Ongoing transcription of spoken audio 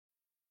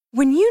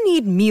When you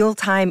need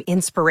mealtime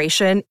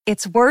inspiration,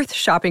 it's worth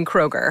shopping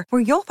Kroger,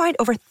 where you'll find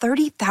over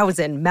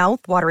 30,000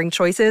 mouth-watering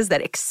choices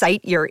that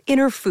excite your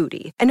inner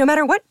foodie. And no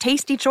matter what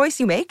tasty choice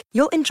you make,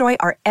 you'll enjoy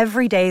our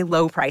everyday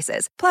low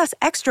prices, plus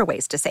extra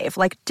ways to save,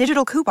 like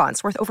digital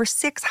coupons worth over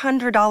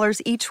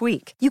 $600 each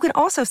week. You can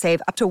also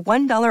save up to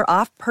 $1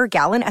 off per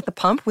gallon at the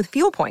pump with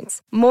fuel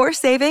points. More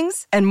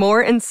savings and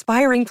more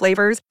inspiring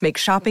flavors make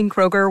shopping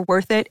Kroger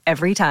worth it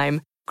every time.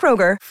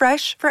 Kroger,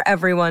 fresh for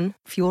everyone.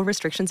 Fuel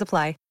restrictions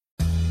apply.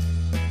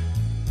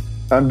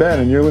 I'm Ben,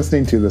 and you're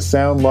listening to the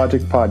Sound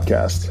Logic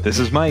Podcast. This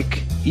is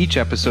Mike. Each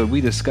episode,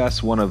 we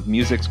discuss one of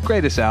music's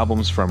greatest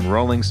albums from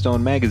Rolling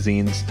Stone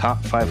magazine's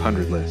Top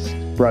 500 list.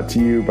 Brought to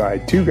you by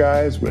two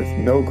guys with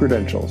no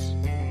credentials.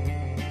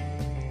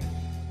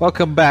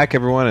 Welcome back,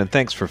 everyone, and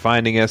thanks for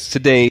finding us.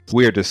 Today,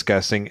 we're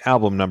discussing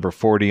album number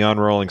 40 on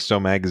Rolling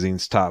Stone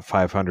magazine's Top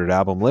 500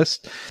 album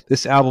list.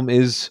 This album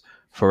is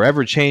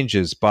Forever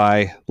Changes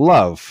by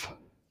Love.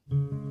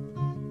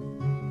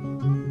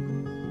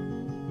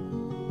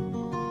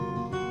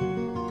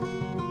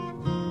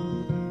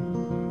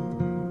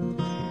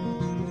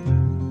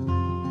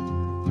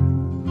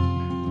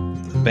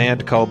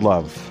 Band called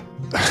Love.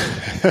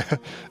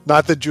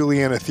 Not the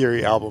Juliana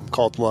Theory album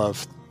called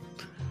Love.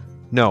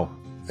 No.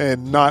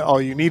 And not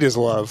All You Need Is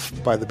Love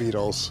by the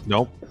Beatles.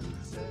 Nope,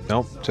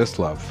 just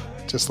Love.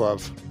 Just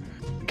Love.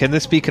 Can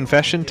this be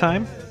confession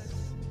time?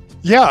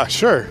 Yeah,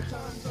 sure.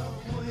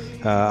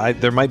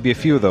 There might be a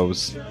few of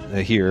those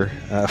here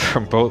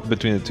from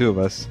between the two of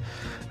us.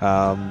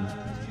 I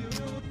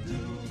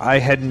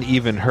hadn't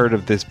even heard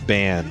of this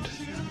band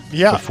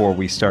before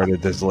we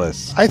started this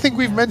list. I think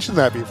we've mentioned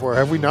that before,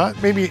 have we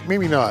not?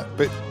 Maybe not,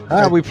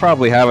 but we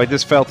probably have. I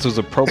just felt it was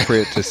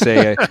appropriate to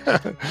say,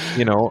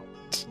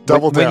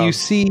 double down.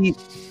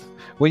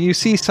 When you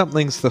see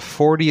something's the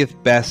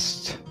 40th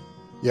best,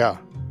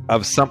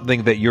 of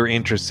something that you're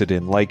interested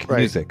in, like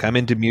music. I'm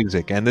into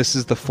music, and this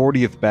is the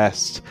 40th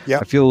best.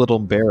 I feel a little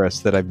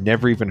embarrassed that I've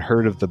never even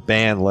heard of the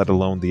band, let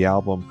alone the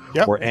album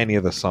or any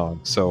of the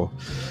songs. So,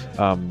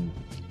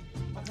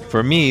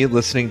 for me,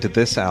 listening to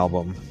this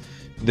album,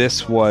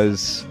 this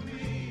was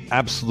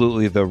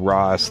absolutely the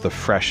rawest, the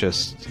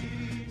freshest,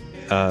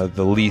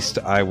 the least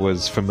I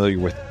was familiar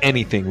with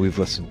anything we've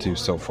listened to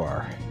so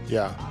far.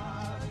 Yeah.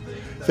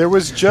 There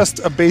was just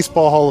a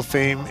Baseball Hall of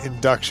Fame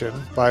induction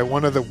by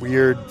one of the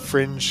weird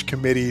fringe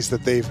committees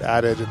that they've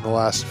added in the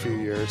last few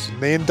years. And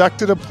they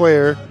inducted a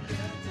player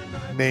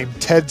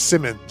named Ted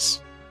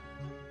Simmons.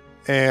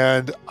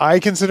 And I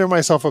consider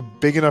myself a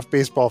big enough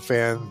baseball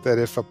fan that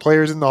if a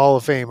player's in the Hall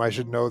of Fame, I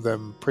should know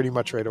them pretty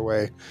much right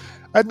away.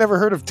 I'd never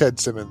heard of Ted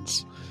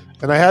Simmons.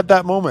 And I had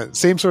that moment,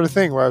 same sort of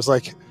thing, where I was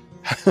like,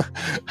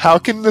 how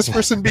can this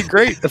person be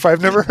great if I've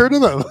never heard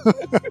of them?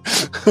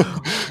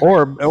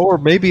 or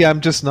maybe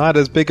I'm just not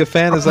as big a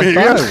fan as I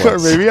thought I was. Or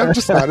maybe I'm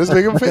just not as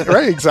big of a fan.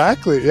 Right,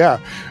 exactly, yeah.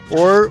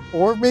 Or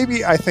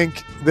maybe I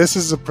think this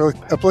is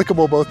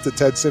applicable both to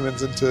Ted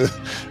Simmons and to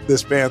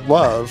this band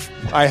Love.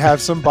 I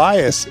have some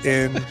bias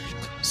in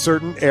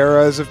certain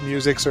eras of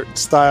music, certain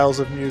styles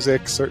of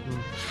music, certain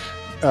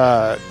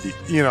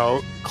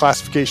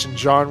classification,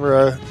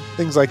 genre,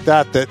 things like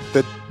that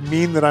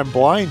mean that I'm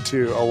blind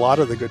to a lot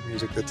of the good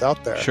music that's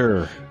out there.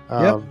 Sure.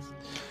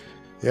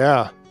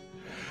 Yeah,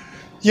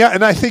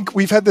 and I think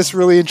we've had this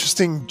really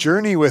interesting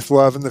journey with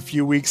Love in the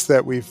few weeks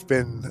that we've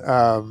been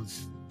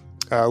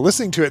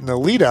listening to it in the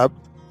lead up.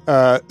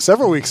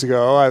 Several weeks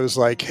ago, I was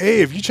like, hey,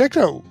 have you checked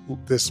out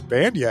this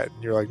band yet?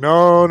 And you're like,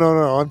 no,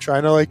 I'm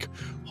trying to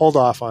hold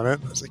off on it.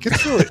 I was like,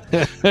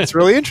 it's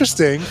really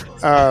interesting.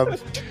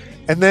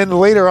 And then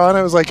later on,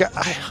 I was like,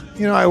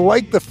 I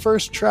like the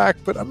first track,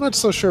 but I'm not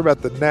so sure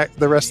about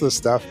the rest of the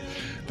stuff.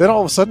 Then all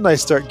of a sudden, I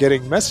start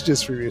getting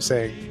messages from you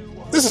saying,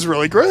 this is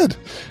really good.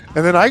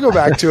 And then I go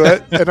back to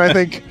it, and I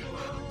think,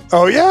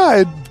 oh yeah,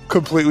 I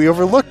completely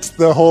overlooked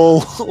the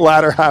whole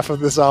latter half of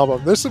this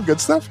album. There's some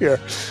good stuff here.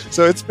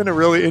 So it's been a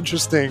really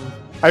interesting...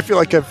 I feel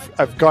like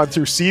I've gone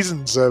through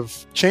seasons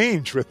of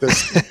change with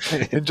this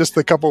in just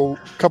the couple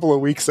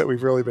of weeks that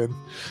we've really been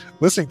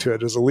listening to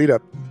it as a lead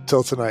up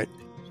till tonight.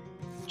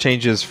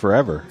 Changes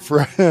forever.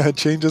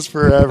 Changes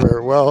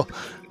forever.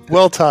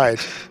 Well tied,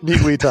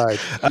 neatly tied,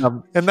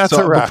 and that's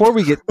a wrap.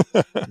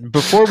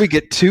 Before we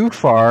get too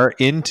far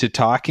into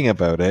talking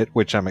about it,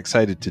 which I'm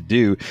excited to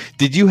do,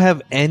 did you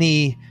have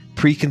any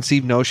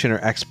preconceived notion or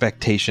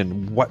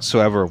expectation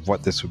whatsoever of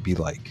what this would be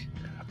like?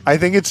 I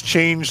think it's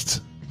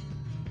changed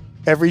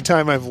every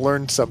time I've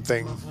learned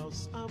something,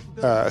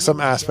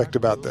 some aspect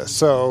about this.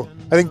 So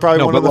I think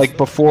probably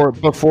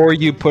before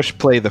you push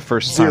play the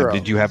first time,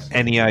 did you have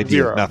any idea?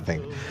 Zero.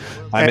 Nothing.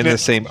 I'm in the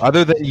same.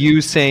 Other than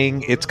you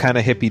saying it's kind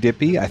of hippy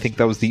dippy, I think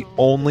that was the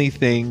only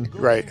thing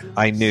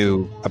I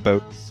knew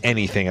about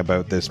anything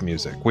about this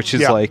music, which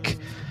is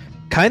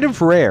kind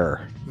of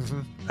rare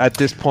at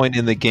this point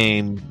in the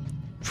game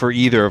for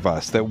either of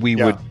us that we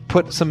would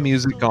put some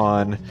music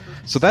on.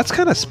 So that's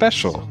kind of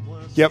special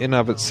in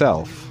of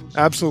itself.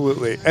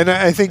 Absolutely. And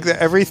I think that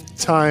every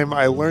time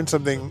I learn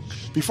something,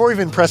 before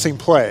even pressing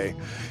play,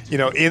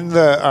 in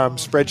the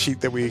spreadsheet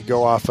that we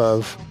go off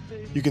of,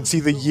 you can see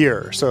the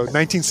year. So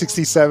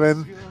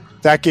 1967,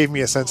 that gave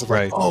me a sense of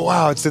like, oh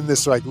wow, it's in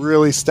this like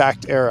really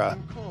stacked era.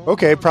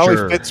 Okay,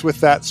 probably fits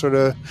with that sort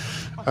of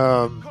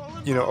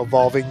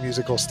evolving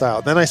musical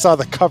style. Then I saw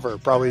the cover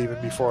probably even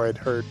before I'd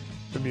heard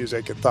the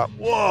music and thought,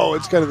 whoa,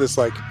 it's kind of this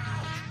like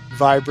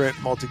vibrant,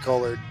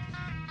 multicolored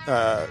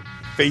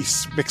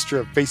mixture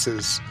of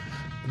faces.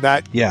 And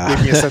that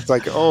gave me a sense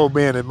like, oh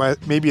man,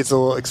 maybe it's a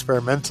little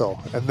experimental.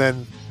 And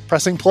then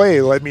pressing play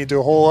led me into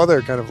a whole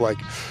other kind of like,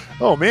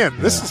 oh man,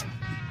 this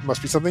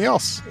must be something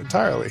else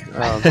entirely.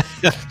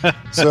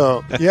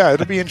 So yeah,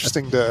 it'll be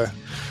interesting to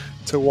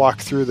walk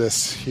through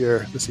this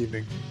here this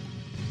evening.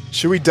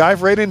 Should we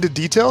dive right into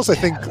details? I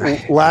think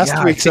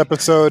last week's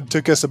episode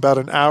took us about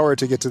an hour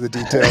to get to the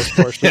details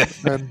portion,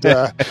 and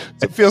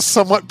it feels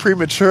somewhat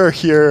premature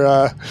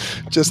here,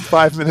 just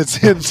 5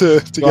 minutes in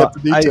to get the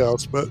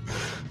details. But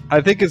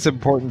I think it's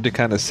important to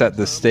kind of set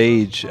the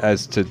stage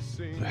as to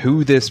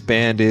who this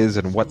band is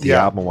and what the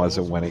album was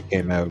when it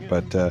came out.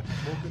 But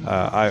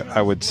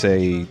I would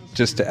say,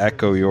 just to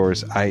echo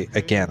yours, I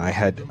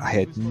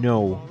had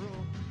no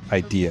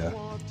idea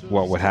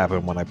what would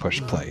happen when I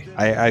pushed play.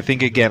 I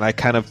think, again, I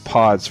kind of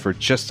paused for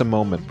just a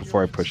moment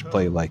before I pushed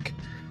play, like,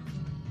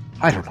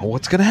 I don't know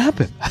what's going to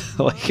happen.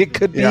 Like, it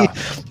could be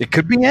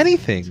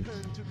anything.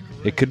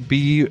 It could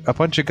be a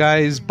bunch of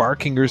guys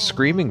barking or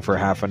screaming for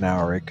half an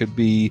hour. It could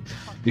be,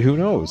 who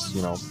knows,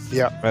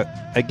 Yeah. But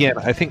again,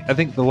 I think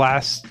the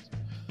last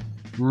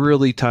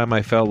really time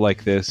I felt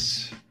like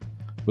this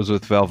was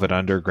with Velvet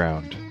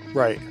Underground.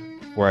 Right.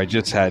 Where I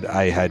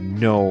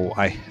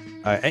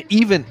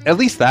even at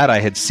least that I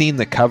had seen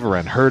the cover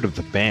and heard of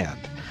the band.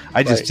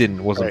 I just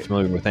wasn't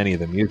familiar with any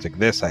of the music.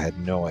 This I had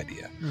no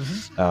idea.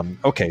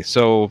 Mm-hmm. Okay,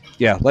 so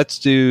let's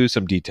do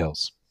some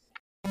details.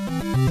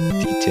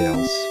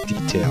 Details.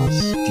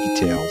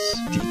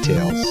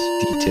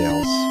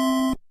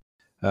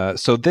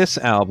 So this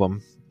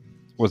album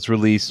was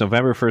released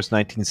November 1st,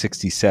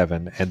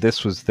 1967, and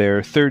this was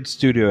their third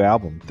studio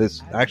album.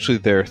 This actually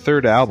their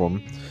third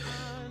album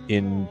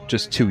in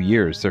just 2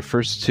 years. Their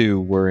first two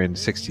were in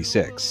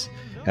 66,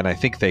 and I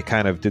think they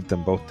kind of did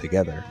them both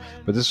together.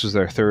 But this was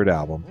their third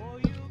album,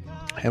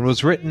 and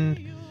was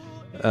written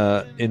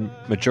in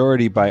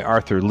majority by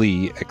Arthur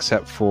Lee,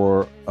 except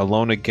for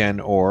Alone Again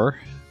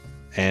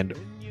and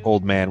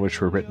Old Man,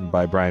 which were written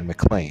by Brian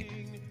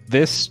McLean.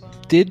 This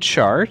did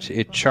chart.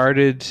 It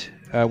charted,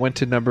 went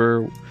to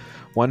number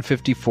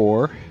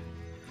 154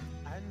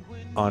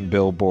 on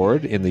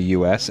Billboard in the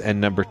US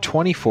and number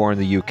 24 in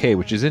the UK,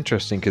 which is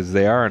interesting because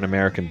they are an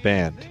American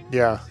band.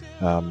 Yeah.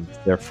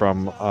 They're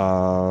from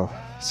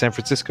San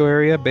Francisco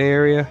area, Bay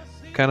Area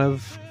kind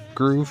of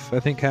groove, I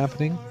think,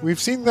 happening. We've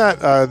seen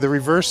that the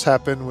reverse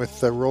happen with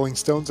the Rolling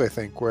Stones, I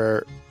think,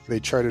 where they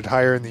charted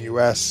higher in the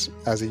US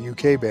as a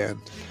UK band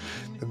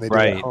than they did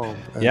at home.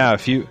 And yeah,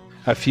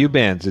 a few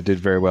bands that did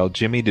very well.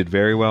 Jimmy did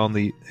very well in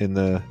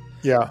the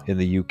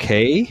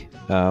UK.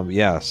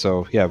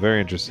 So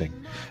very interesting.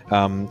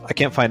 I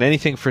can't find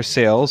anything for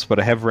sales, but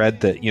I have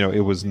read that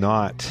it was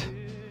not.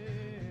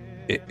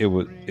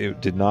 It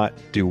did not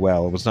do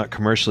well. It was not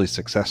commercially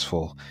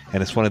successful,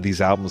 and it's one of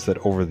these albums that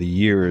over the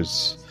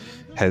years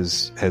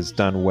has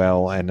done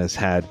well and has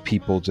had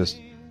people just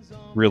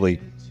really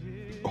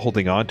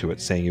holding on to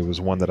it, saying it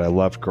was one that I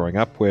loved growing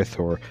up with,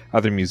 or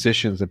other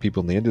musicians and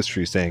people in the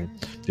industry saying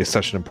it's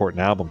such an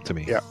important album to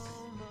me. Yeah.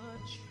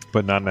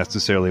 But not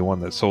necessarily one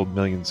that sold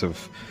millions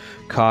of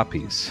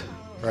copies.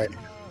 Right.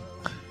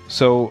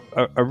 So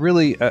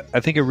I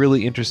think a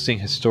really interesting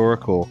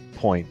historical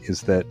point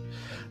is that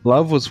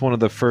Love was one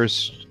of the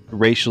first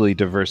racially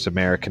diverse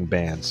American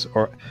bands,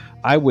 or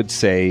I would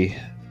say,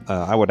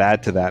 I would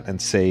add to that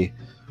and say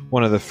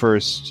one of the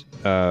first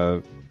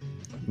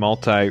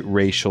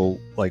multiracial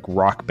like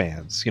rock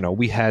bands.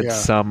 We had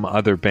some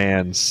other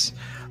bands,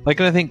 like,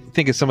 and I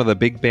think of some of the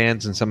big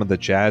bands and some of the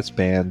jazz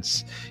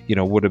bands,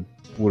 would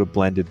have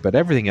blended, but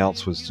everything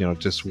else was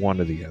just one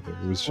or the other.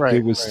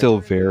 It was still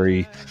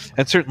very,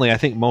 and certainly I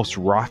think most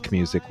rock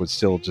music was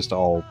still just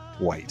all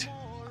white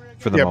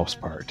for the most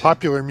part.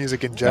 Popular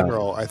music in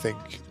general, I think,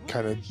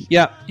 kind of.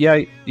 Yeah,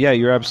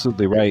 you're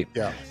absolutely right.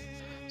 Yeah.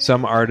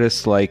 Some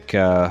artists like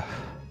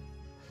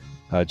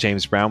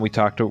James Brown, we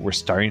talked about, were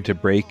starting to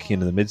break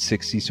in the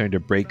mid-'60s, starting to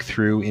break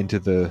through into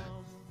the,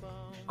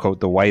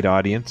 quote, the white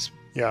audience.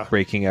 Yeah.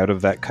 Breaking out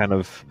of that kind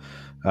of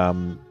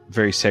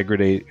very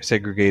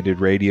segregated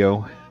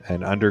radio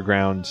and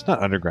underground,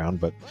 not underground,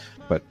 but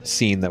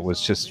scene that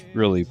was just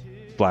really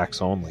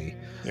blacks only.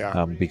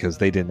 Yeah. Because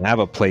they didn't have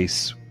a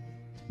place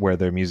where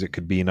their music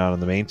could be not in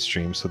the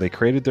mainstream, so they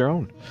created their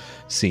own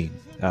scene.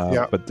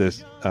 But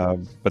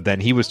then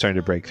he was starting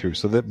to break through.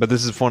 But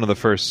this is one of the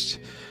first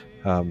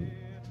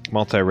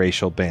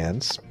multiracial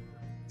bands.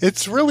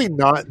 It's really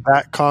not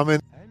that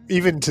common,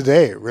 even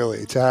today,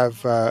 really, to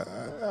have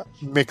a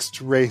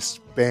mixed race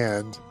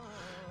band.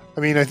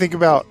 I mean, I think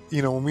about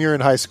when we were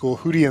in high school,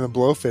 Hootie and the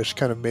Blowfish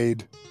kind of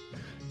made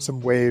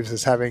some waves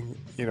as having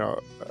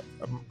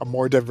a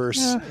more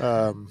diverse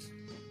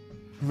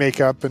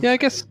makeup. And I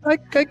guess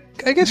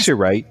you're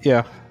right.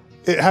 Yeah.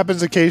 it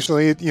happens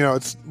occasionally.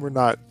 It's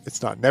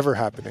not never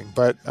happening,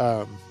 but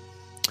I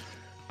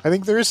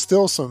think there is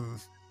still some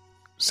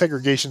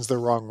segregation's the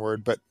wrong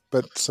word, but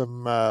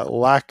some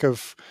lack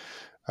of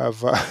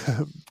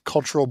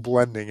cultural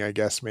blending, I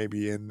guess,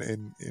 maybe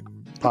in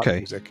pop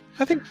music.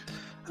 I think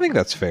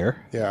that's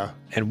fair. Yeah,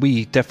 and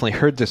we definitely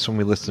heard this when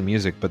we listened to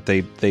music, but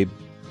they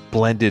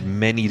blended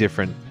many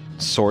different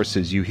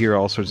sources. You hear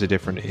all sorts of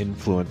different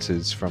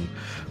influences from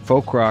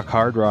folk rock,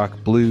 hard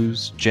rock,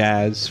 blues,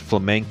 jazz,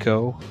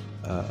 flamenco,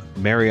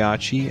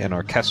 mariachi, and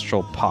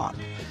orchestral pop.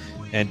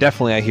 And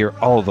definitely I hear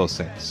all of those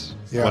things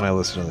when I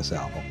listen to this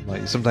album.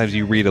 Like, sometimes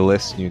you read a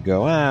list and you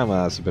go, well,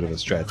 that's a bit of a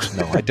stretch.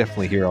 No, I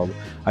definitely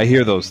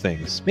hear those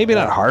things. Maybe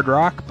not hard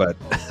rock, but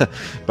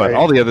right,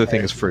 all the other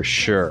things for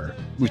sure.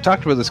 We've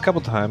talked about this a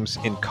couple times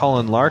in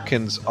Colin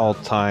Larkin's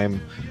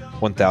all-time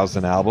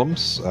 1,000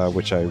 albums,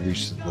 which I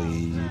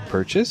recently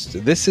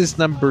purchased. This is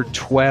number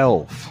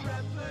 12.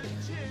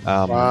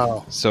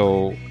 Wow.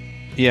 So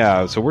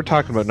we're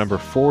talking about number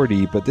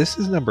 40, but this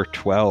is number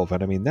 12.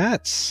 And I mean,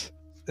 that's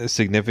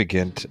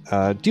significant.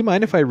 Do you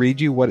mind if I read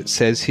you what it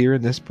says here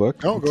in this book?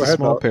 Oh, it's go ahead. A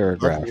small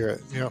paragraph. I'll hear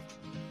it. Yeah.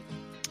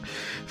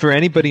 For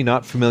anybody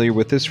not familiar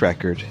with this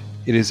record,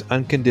 it is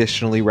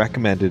unconditionally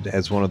recommended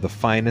as one of the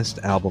finest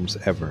albums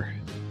ever.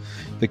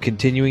 The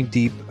continuing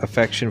deep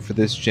affection for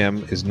this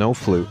gem is no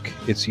fluke.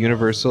 Its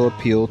universal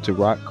appeal to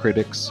rock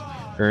critics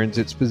earns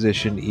its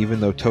position even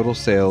though total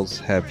sales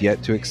have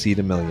yet to exceed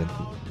 1 million.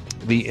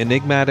 The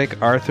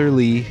enigmatic Arthur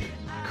Lee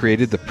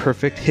created the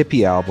perfect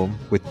hippie album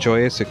with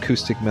joyous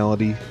acoustic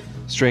melody,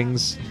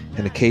 strings,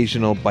 and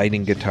occasional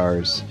biting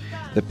guitars.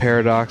 The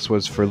paradox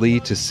was for Lee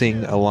to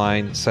sing a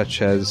line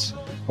such as,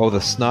 "Oh, the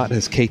snot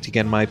has caked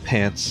again my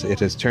pants, it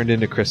has turned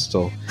into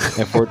crystal,"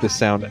 and for it to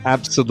sound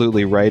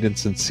absolutely right and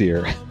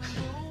sincere.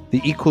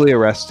 The equally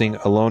arresting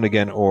Alone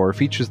Again Or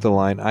features the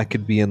line, "I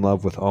could be in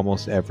love with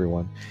almost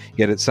everyone,"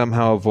 yet it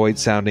somehow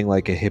avoids sounding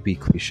like a hippie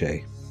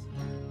cliche.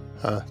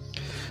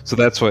 So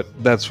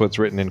that's what's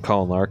written in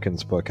Colin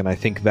Larkin's book, and I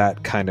think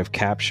that kind of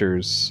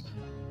captures,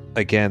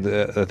 again,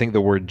 I think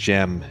the word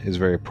gem is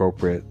very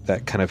appropriate,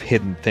 that kind of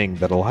hidden thing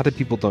that a lot of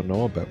people don't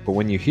know about. But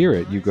when you hear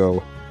it, you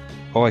go,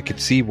 oh, I could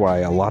see why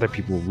a lot of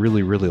people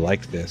really, really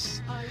like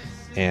this.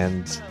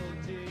 And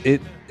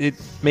it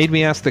made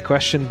me ask the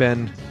question,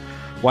 Ben,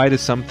 why do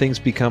some things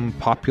become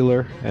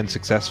popular and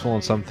successful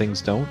and some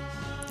things don't?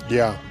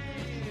 Yeah.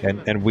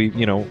 And we,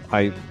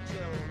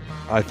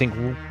 I think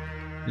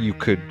you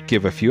could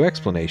give a few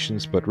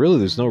explanations, but really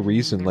there's no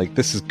reason. Like,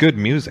 this is good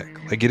music.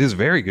 Like, it is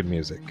very good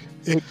music.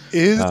 It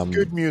is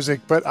good music,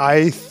 but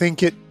I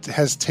think it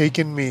has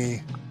taken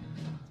me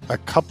a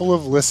couple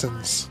of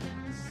listens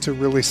to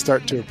really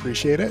start to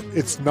appreciate it.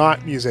 It's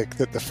not music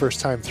that the first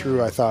time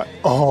through I thought,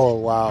 oh,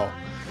 wow,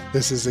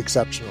 this is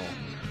exceptional.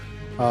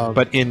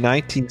 But in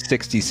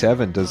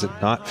 1967, does it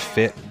not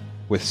fit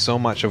with so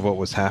much of what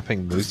was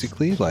happening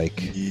musically? Like,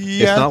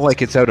 It's not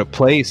like it's out of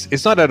place.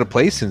 It's not out of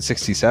place in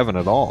 67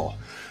 at all.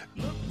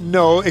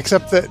 No,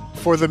 except that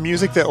for the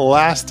music that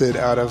lasted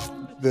out of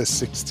the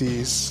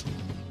 60s,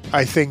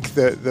 I think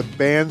that the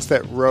bands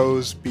that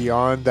rose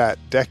beyond that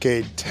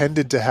decade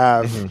tended to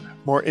have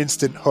more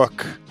instant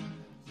hook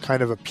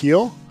kind of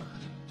appeal.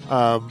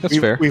 That's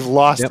fair. We've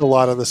lost a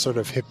lot of the sort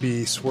of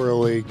hippie,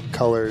 swirly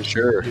colors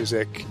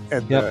music,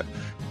 and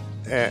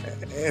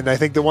and I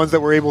think the ones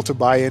that were able to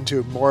buy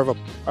into more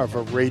of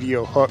a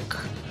radio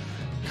hook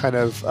kind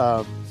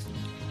of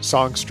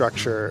song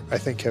structure, I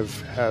think have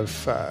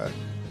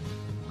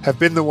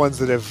been the ones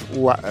that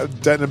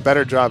have done a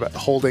better job at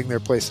holding their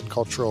place in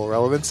cultural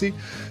relevancy.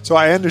 So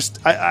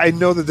I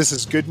know that this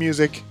is good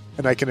music,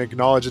 and I can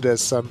acknowledge it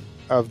as some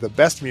of the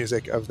best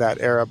music of that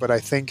era. But I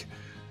think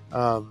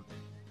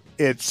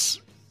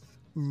it's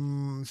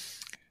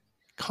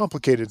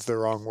complicated is the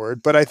wrong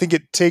word, but I think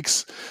it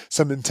takes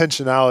some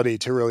intentionality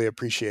to really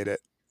appreciate it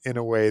in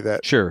a way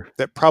that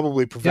that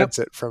probably prevents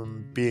it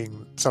from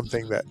being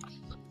something that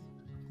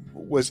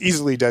was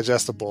easily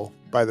digestible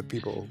by the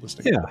people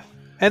listening. Yeah.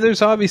 And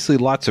there's obviously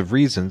lots of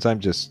reasons. I'm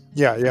just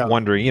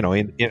wondering,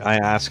 I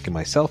ask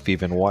myself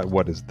even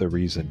what is the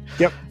reason.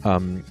 Yep.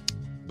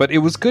 But it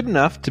was good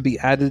enough to be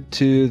added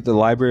to the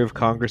Library of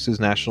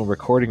Congress's National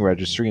Recording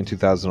Registry in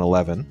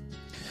 2011,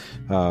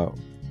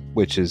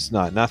 which is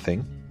not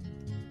nothing.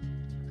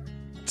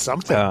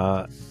 Something.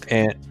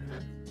 And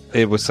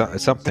it was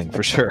something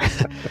for sure.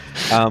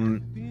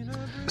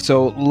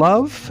 So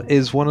Love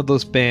is one of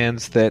those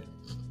bands that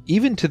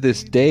even to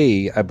this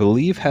day, I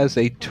believe, has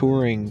a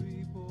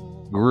touring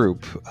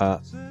group.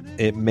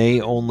 It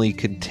may only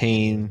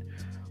contain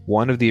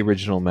one of the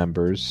original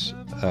members,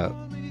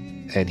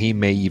 and he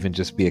may even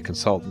just be a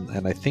consultant,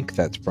 and I think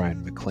that's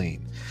Brian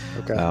McLean.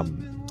 Okay.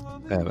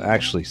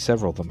 Actually,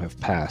 several of them have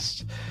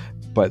passed.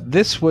 But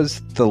this was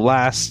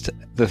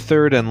the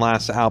third and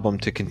last album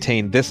to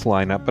contain this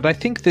lineup, but I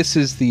think this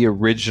is the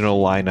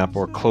original lineup,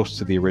 or close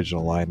to the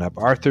original lineup.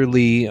 Arthur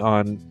Lee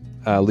on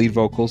lead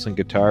vocals and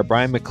guitar,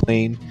 Brian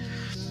McLean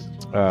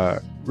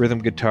rhythm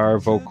guitar,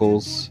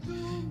 vocals,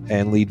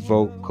 and lead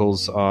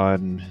vocals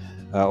on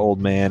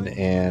Old Man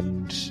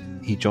and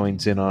he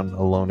joins in on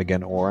Alone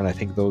Again Or, and I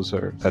think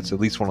that's at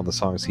least one of the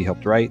songs he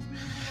helped write.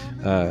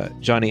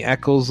 Johnny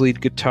Eccles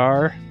lead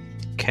guitar,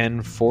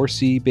 Ken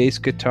Forsey bass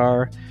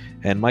guitar,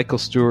 and Michael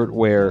Stewart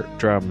Ware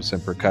drums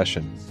and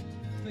percussion.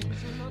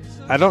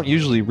 I don't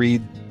usually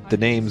read the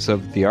names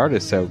of the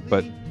artists out,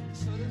 but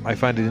I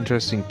find it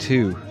interesting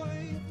too.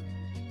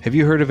 Have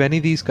you heard of any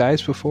of these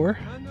guys before?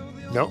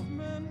 No.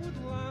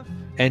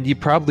 And you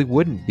probably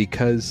wouldn't,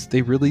 because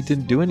they really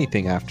didn't do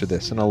anything after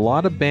this. And a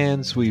lot of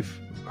bands we've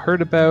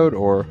heard about,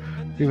 or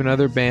even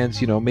other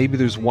bands, maybe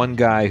there's one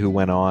guy who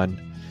went on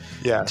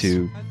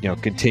to,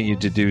 continue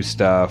to do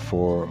stuff,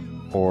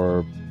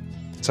 or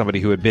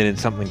somebody who had been in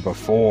something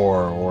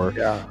before, or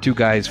two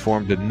guys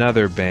formed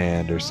another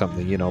band or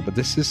something, but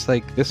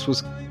this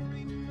was,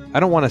 I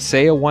don't want to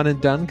say a one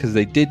and done, because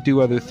they did do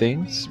other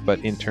things, but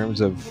in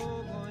terms of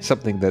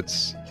something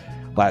that's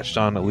latched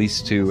on at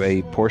least to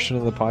a portion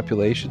of the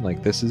population,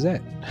 like, this is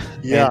it.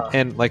 Yeah.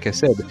 And like I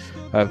said,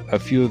 a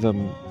few of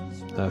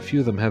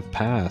them have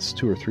passed.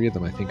 2 or 3 of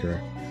them, I think,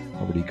 are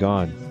already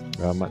gone,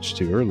 much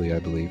too early, I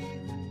believe.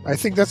 I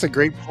think that's a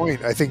great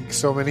point. I think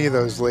so many of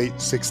those late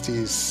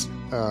 60s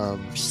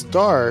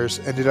stars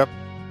ended up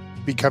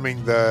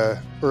becoming the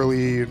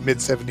early mid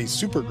 70s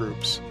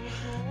supergroups.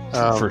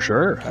 For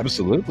sure,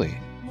 absolutely.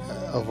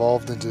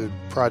 Evolved into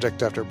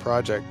project after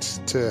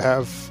project to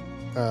have,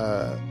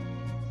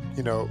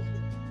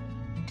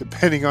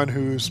 depending on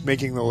who's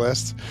making the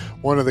list,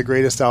 one of the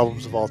greatest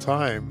albums of all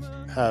time,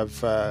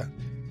 have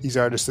these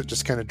artists that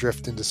just kind of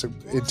drift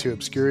into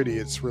obscurity.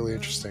 It's really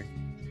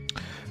interesting.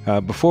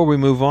 Before we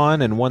move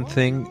on, and one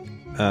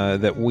thing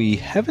that we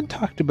haven't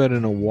talked about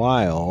in a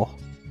while,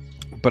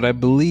 but I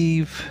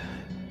believe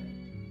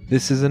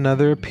this is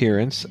another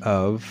appearance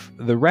of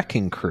the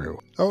Wrecking Crew.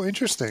 Oh,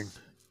 interesting.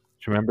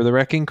 Do you remember the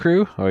Wrecking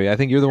Crew? Oh, yeah, I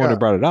think you're the one who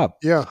brought it up.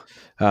 Yeah.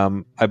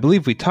 I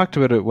believe we talked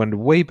about it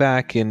way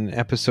back in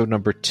episode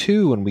number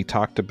 2, when we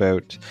talked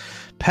about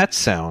Pet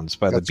Sounds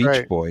by the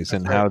Beach Boys,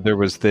 and how there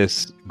was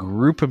this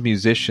group of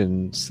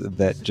musicians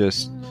that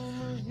just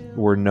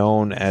were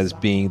known as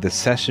being the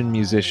session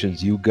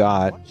musicians you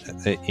got,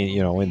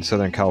 in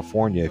Southern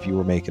California if you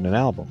were making an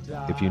album,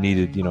 if you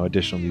needed,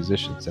 additional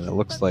musicians. And it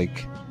looks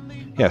like,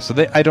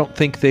 so I don't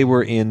think they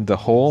were in the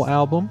whole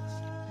album,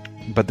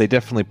 but they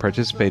definitely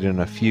participated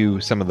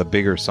in some of the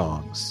bigger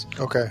songs.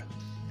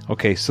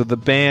 Okay, so the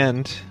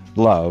band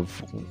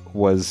Love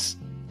was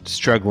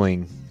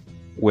struggling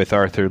with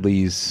Arthur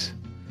Lee's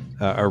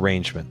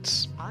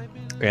arrangements,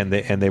 and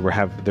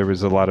there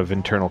was a lot of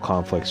internal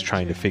conflicts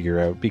trying to figure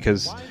out,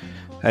 because,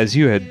 as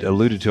you had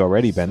alluded to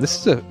already, Ben,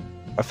 this is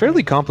a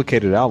fairly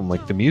complicated album.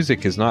 Like, the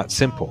music is not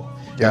simple,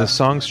 and the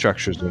song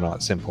structures are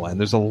not simple, and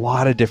there's a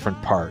lot of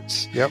different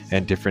parts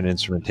and different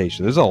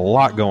instrumentation. There's a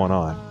lot going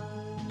on.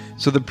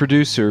 So the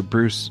producer,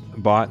 Bruce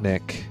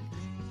Botnick,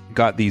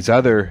 got these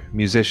other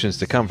musicians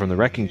to come from the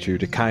Wrecking Crew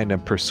to kind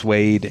of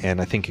persuade and,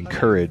 I think,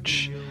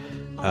 encourage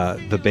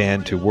the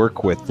band to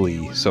work with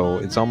Lee. So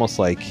it's almost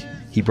like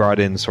he brought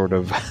in sort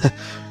of,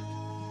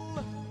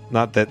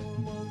 not that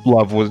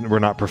Love were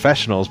not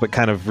professionals, but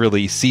kind of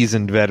really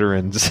seasoned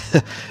veterans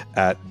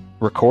at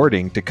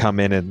recording to come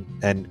in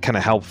and kind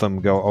of help them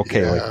go,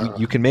 okay, like,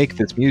 you can make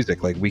this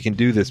music, like, we can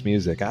do this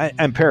music.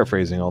 I'm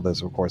paraphrasing all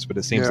this, of course, but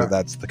it seems that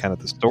that's the kind of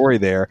the story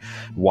there,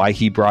 why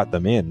he brought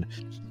them in.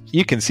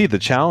 You can see the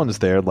challenge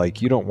there.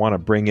 Like, you don't want to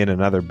bring in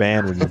another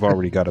band when you've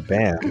already got a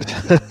band.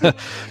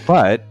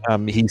 But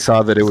he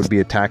saw that it would be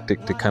a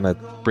tactic to kind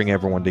of bring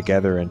everyone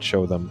together and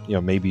show them,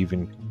 maybe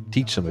even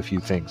teach them a few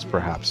things,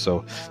 perhaps.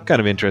 So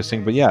kind of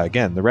interesting. But yeah,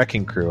 again, the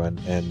Wrecking Crew,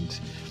 and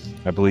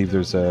I believe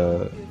there's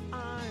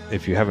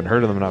if you haven't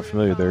heard of them, not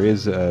familiar, there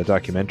is a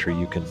documentary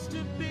you can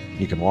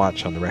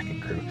watch on the Wrecking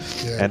Crew,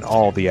 and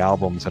all the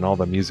albums and all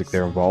the music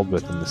they're involved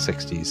with in the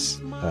 60s.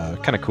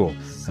 Kind of cool.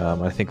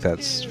 I think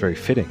that's very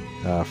fitting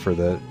for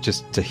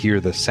just to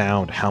hear the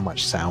sound, how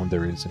much sound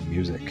there is in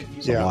music.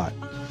 It's a lot.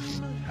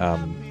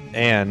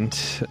 And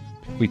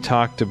we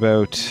talked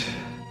about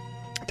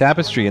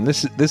Tapestry, and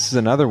this is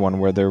another one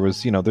where there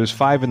was, there's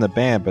 5 in the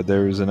band, but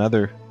there was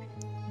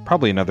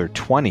probably another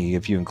 20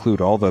 if you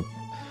include all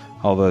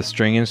the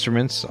string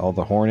instruments, all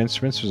the horn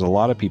instruments. There's a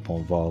lot of people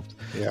involved,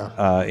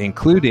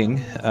 including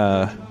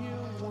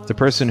the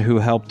person who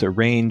helped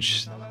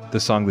arrange the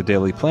song "The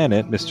Daily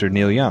Planet," Mr.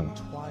 Neil Young.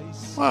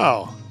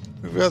 Wow,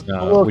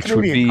 which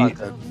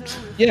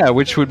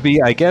would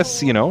be, I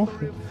guess,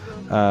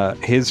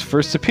 his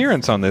first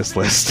appearance on this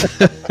list.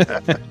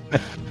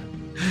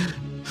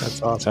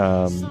 That's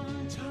awesome.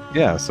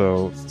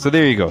 So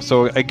there you go.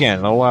 So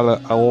again, a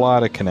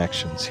lot of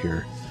connections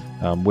here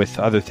with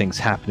other things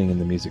happening in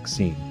the music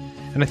scene.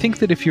 And I think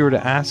that if you were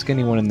to ask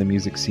anyone in the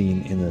music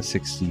scene in the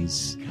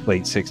 60s,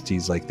 late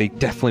 60s, like, they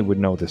definitely would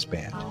know this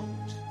band.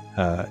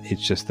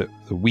 It's just that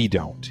we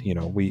don't,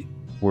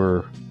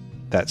 we're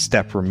that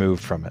step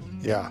removed from it.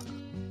 Yeah.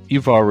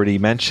 You've already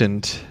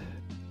mentioned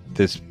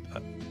this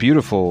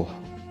beautiful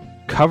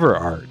cover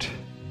art.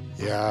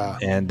 Yeah.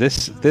 And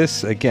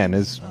this again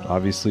is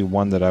obviously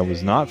one that I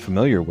was not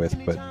familiar with,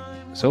 but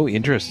so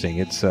interesting.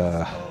 It's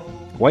a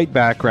white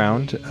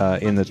background.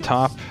 In the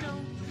top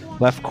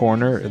left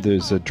corner,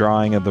 there's a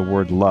drawing of the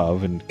word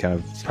love and kind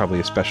of probably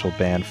a special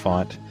band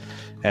font.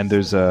 And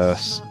there's a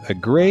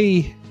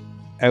gray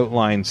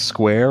outline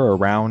square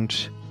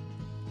around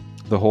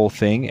the whole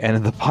thing. And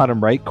in the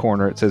bottom right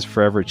corner, it says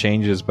Forever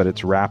Changes, but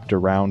it's wrapped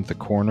around the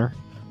corner.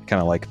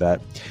 Kind of like that.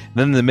 And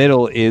then in the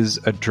middle is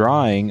a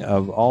drawing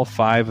of all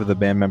 5 of the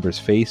band members'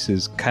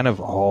 faces kind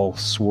of all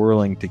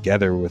swirling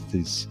together with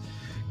these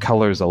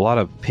colors, a lot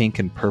of pink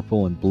and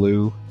purple and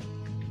blue.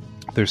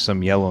 There's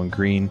some yellow and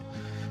green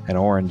and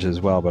orange as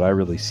well, but I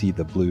really see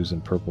the blues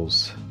and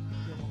purples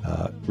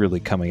really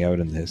coming out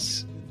in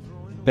this.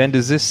 Ben,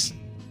 does this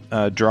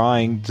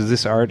does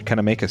this art kind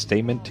of make a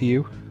statement to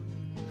you?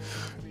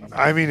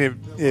 I mean,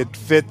 it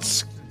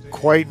fits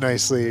quite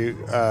nicely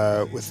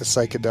with the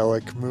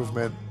psychedelic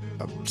movement,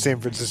 San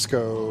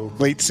Francisco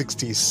late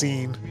 60s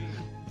scene.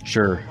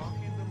 Sure.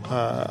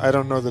 I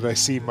don't know that I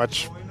see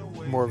much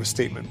more of a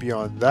statement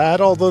beyond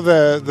that, although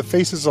the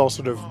faces all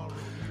sort of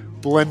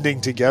blending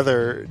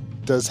together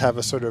does have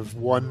a sort of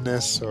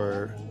oneness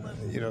or,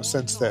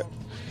 sense that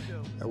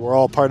we're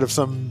all part of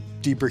some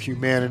deeper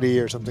humanity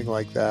or something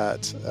like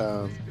that.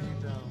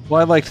 Well,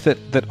 I liked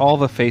that all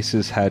the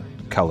faces had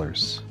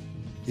colors.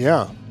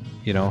 Yeah.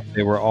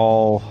 They were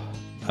all,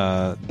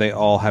 they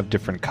all have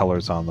different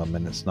colors on them,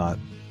 and it's not,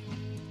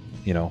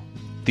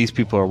 these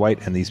people are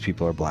white and these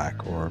people are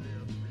black, or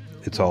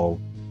it's all,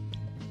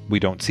 we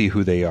don't see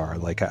who they are.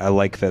 Like, I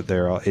like that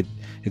they're all,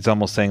 it's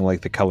almost saying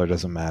like the color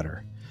doesn't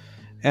matter.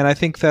 And I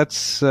think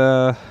that's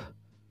a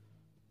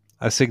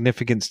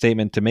significant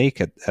statement to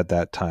make at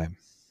that time.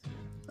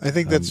 I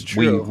think that's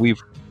true.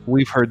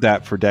 We've heard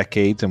that for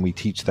decades, and we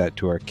teach that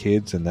to our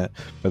kids, but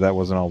that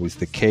wasn't always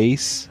the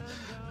case,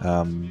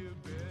 in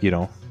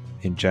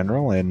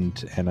general.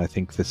 And I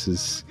think this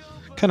is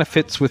kind of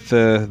fits with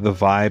the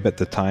vibe at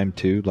the time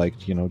too. Like,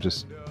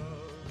 just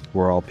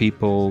we're all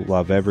people,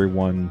 love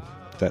everyone.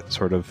 That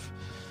sort of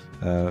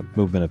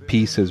movement of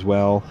peace as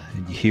well.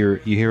 And you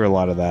hear a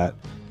lot of that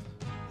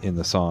in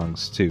the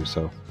songs too.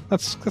 So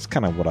that's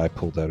kind of what I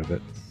pulled out of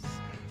it.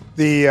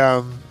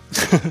 The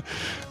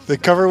the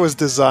cover was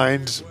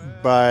designed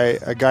by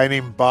a guy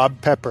named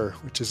Bob Pepper,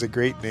 which is a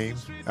great name.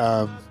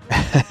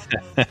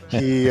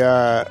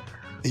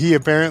 He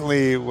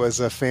apparently was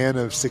a fan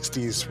of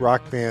 60s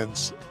rock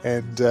bands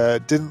and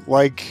didn't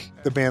like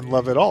the band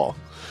Love at all.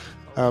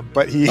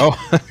 But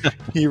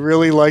he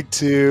really liked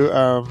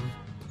to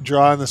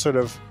draw in the sort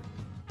of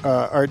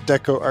Art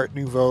Deco, Art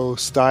Nouveau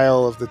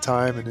style of the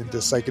time and into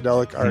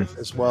psychedelic art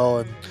as well,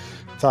 and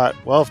thought,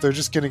 well, if they're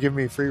just going to give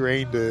me free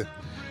rein to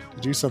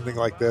do something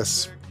like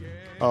this,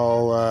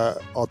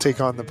 I'll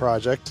take on the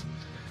project.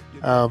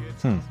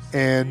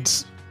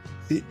 And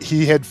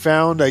he had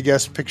found, I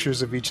guess,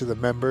 pictures of each of the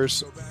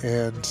members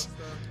and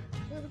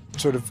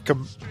sort of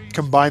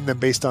combined them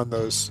based on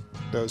those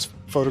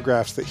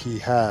photographs that he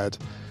had.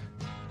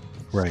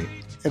 Right.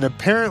 And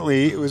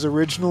apparently it was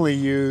originally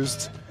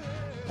used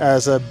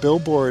as a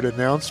billboard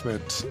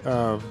announcement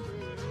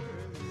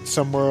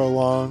somewhere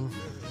along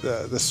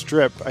the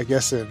strip, I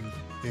guess in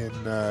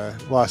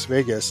Las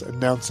Vegas,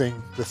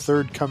 announcing the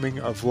third coming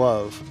of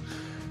Love.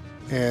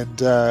 And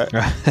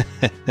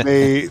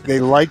they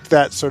liked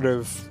that sort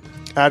of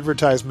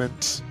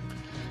advertisement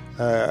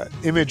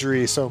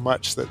imagery so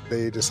much that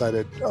they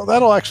decided,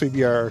 that'll actually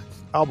be our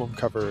album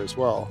cover as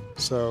well.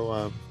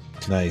 So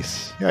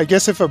nice. Yeah, I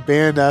guess if a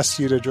band asks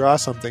you to draw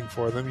something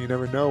for them, you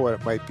never know what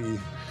it might be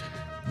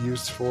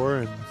used for.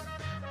 And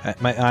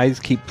my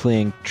eyes keep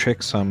playing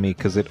tricks on me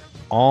because it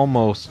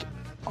almost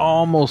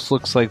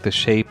looks like the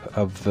shape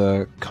of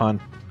the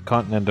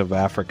continent of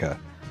Africa.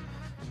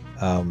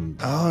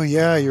 Oh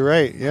yeah, you're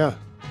right. Yeah,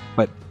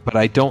 but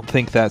I don't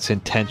think that's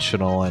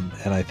intentional, and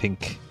I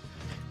think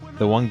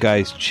the one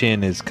guy's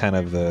chin is kind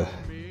of the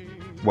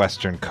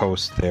western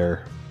coast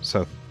there,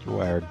 south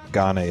where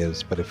Ghana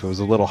is. But if it was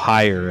a little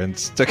higher and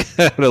stuck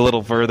out a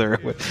little further,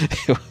 it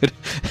would.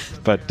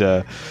 But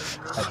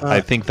I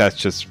think that's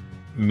just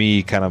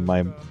me, kind of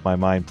my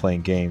mind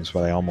playing games.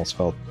 But I almost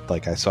felt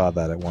like I saw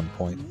that at one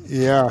point.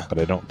 Yeah. But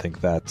I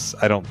think that's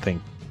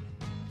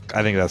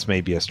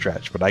maybe a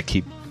stretch. But I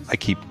keep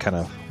kind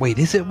of, wait,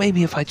 is it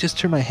maybe if I just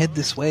turn my head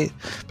this way?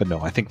 But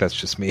no, I think that's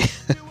just me.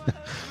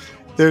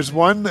 There's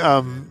one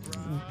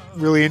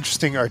really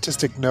interesting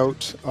artistic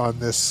note on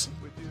this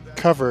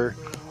cover.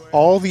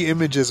 All the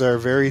images are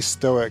very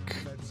stoic,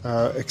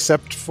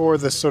 except for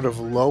the sort of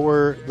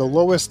the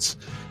lowest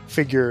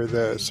figure,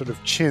 the sort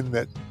of chin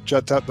that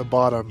juts out the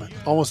bottom,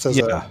 almost as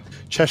a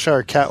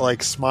Cheshire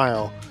cat-like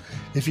smile.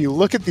 If you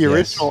look at the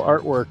original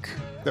artwork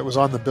that was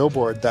on the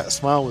billboard, that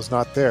smile was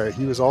not there.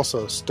 He was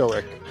also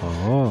stoic.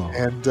 Oh.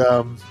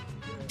 And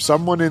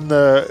someone in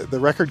the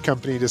record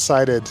company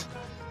decided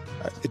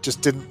it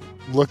just didn't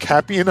look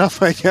happy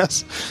enough, I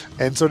guess,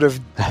 and sort of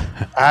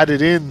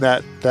added in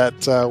that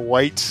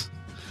white,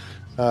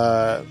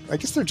 I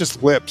guess they're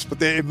just lips,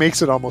 but it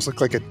makes it almost look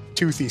like a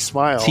toothy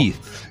smile.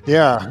 Teeth.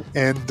 Yeah.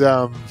 And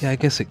yeah, I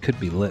guess it could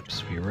be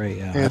lips. You're right.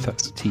 Yeah, I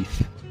thought it was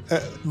teeth.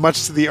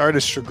 Much to the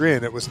artist's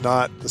chagrin, it was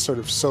not the sort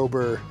of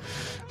sober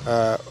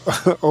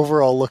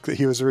overall look that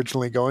he was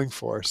originally going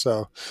for.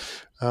 So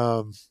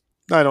I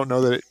don't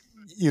know that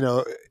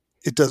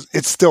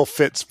it still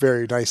fits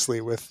very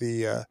nicely with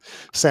the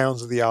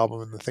sounds of the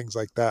album and the things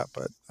like that.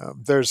 But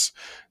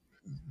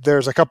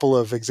there's a couple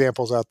of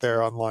examples out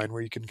there online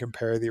where you can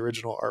compare the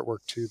original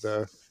artwork to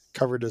the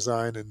cover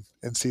design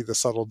and see the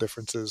subtle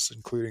differences,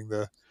 including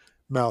the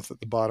mouth at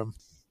the bottom.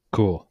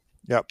 Cool.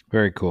 Yep.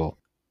 Very cool.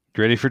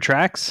 You ready for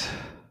tracks?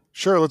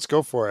 Sure, let's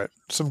go for it.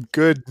 Some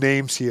good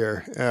names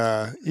here.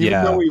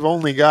 Even though we've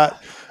only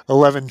got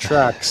 11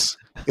 tracks,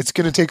 it's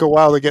going to take a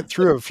while to get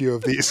through a few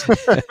of these.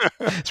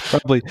 It's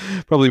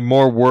probably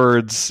more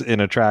words in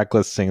a track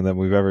listing than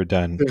we've ever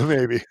done.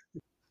 Maybe.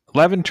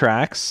 11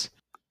 tracks.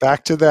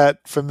 Back to that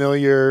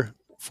familiar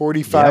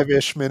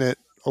 45-ish minute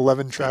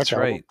 11-track That's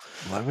album. right.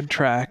 11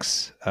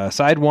 tracks.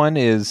 Side 1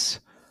 is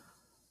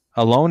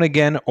Alone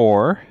Again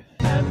or...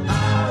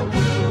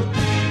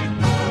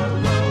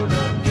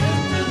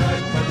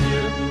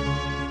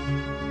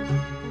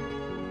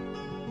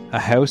 A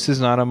House Is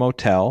Not a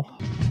Motel.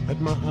 At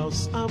my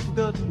house, I've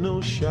got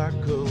no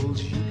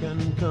shackles. You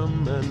can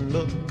come and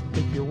look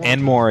if you want.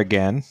 And More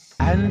Again.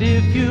 And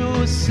if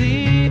you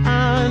see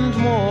and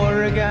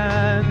more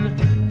again,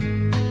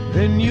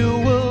 then you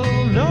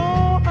will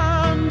know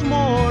and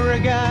more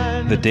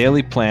again. The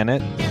Daily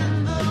Planet.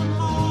 In the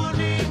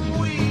morning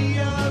we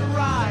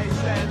arise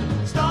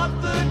and start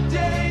the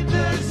day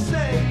the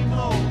same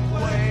old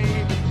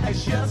way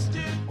as yesterday.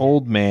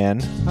 Old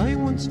Man. I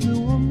once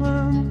knew a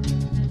man,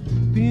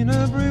 been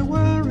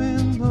everywhere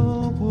in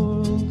the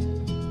world,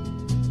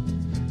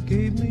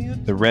 gave me a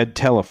The Red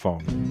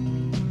Telephone.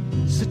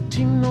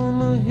 sitting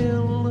on a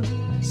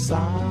hillside,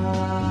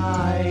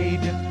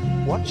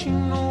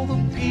 watching all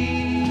the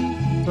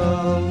people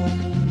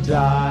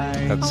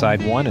die. That's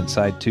side 1, and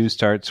side 2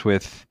 starts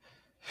with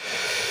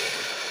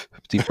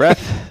deep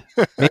breath.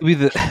 Maybe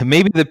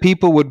the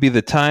people would be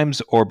the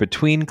times or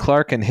between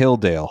Clark and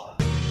Hilldale.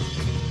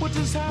 What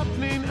is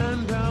happening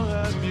and how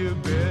have you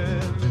been?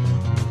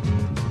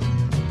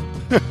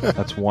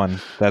 That's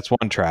one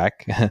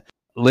track.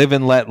 Live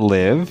and Let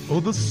Live. Oh,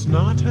 the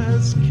snot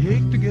has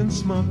caked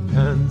against my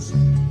pants.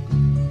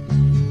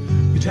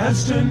 It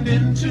has turned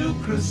into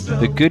crystal.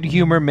 The Good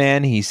Humor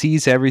Man, he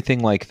sees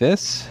everything like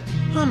this.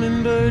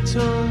 Hummingbirds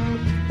hum.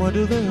 Why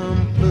do they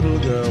hum? Little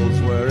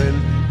girls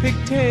wearing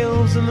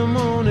pigtails in the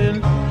morning.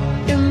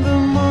 In the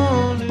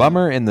morning.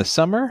 Bummer in the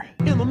Summer.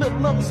 In the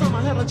middle of the summer,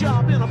 I had a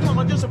job in a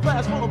plumber, just a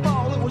fast wanna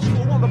ball. It was you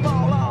wanna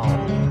ball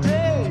all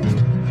day.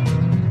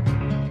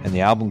 And the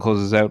album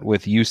closes out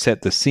with You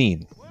Set the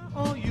Scene.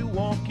 Are you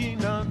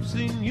walking? I've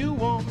seen you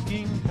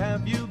walking.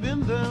 Have you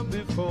been there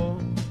before?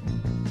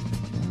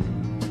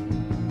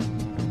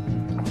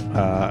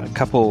 A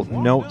couple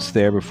notes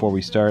there before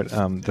we start.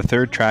 The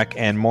third track,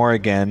 And More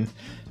Again,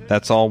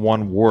 that's all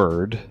one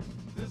word.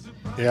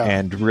 Yeah.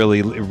 And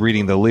really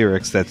reading the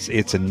lyrics,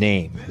 it's a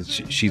name.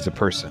 She's a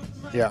person.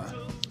 Yeah.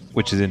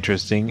 Which is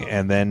interesting.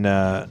 And then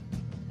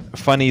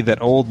funny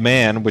that Old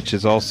Man, which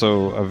is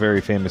also a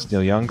very famous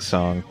Neil Young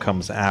song,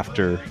 comes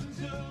after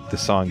the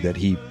song that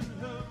he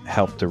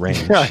helped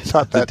arrange. Yeah, I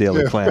thought that The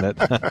Daily too. Planet.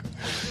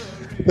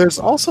 There's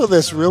also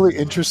this really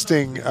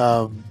interesting,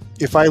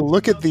 if I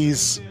look at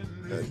these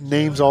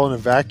names all in a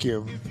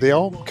vacuum, they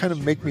all kind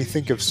of make me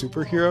think of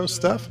superhero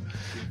stuff.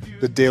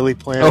 The Daily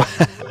Planet,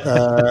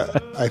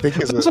 I think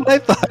is That's what I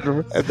thought.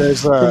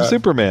 There's From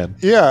Superman.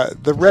 Yeah,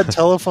 the Red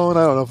Telephone.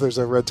 I don't know if there's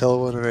a Red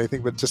Telephone or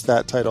anything, but just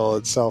that title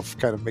itself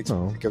kind of makes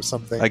me think of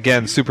something.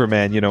 Again,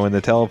 Superman, in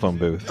the telephone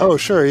booth. Oh,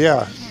 sure,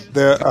 yeah.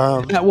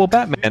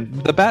 Batman,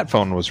 the Bat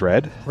phone was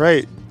red.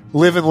 Right.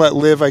 Live and Let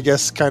Live, I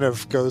guess, kind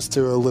of goes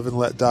to a Live and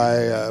Let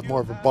Die,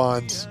 more of a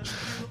Bond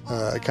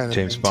kind of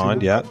James thing,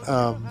 Bond, too.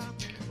 yeah.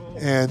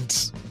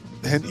 And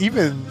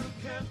even,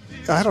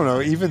 I don't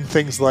know, even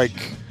things like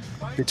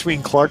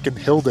Between Clark and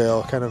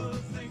Hilldale, kind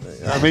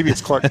of, maybe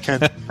it's Clark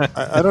Kent.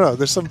 I don't know.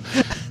 There's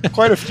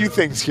quite a few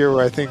things here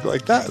where I think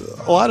like that.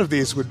 A lot of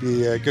these would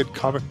be good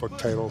comic book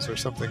titles or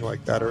something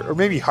like that, or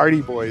maybe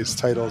Hardy Boys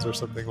titles or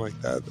something like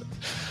that.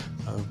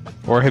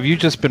 Or have you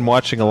just been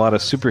watching a lot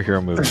of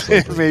superhero movies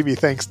lately? Maybe,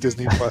 thanks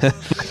Disney Plus.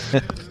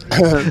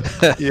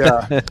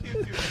 Yeah.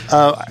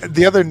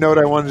 The other note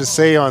I wanted to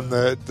say on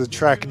the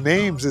track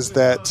names is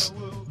that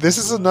this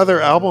is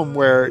another album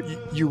where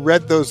you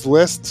read those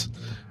lists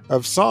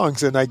of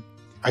songs, and I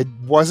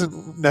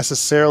wasn't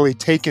necessarily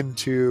taken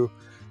to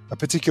a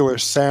particular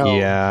sound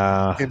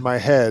in my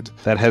head.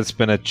 That has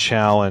been a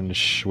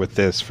challenge with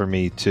this for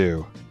me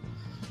too.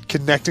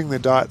 Connecting the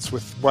dots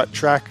with what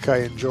track I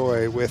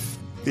enjoy with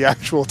the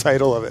actual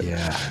title of it.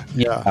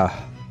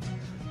 Yeah.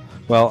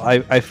 Well,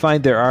 I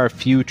find there are a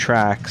few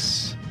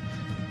tracks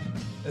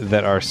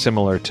that are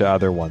similar to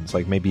other ones,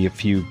 like maybe a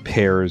few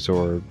pairs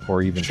or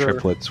even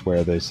triplets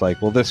where there's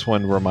like, well, this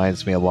one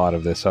reminds me a lot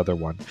of this other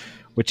one,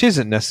 which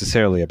isn't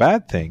necessarily a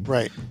bad thing.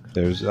 Right.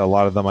 There's a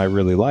lot of them I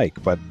really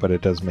like, but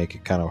it does make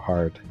it kind of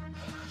hard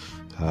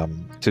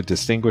to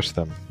distinguish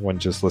them when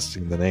just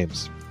listing the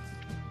names.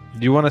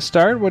 Do you want to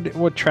start?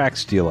 What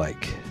tracks do you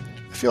like?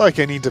 I feel like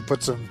I need to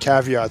put some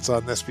caveats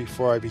on this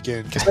before I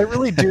begin, because I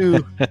really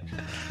do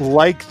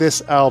like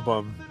this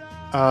album.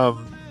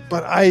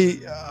 but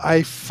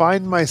I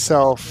find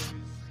myself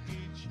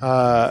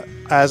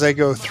as I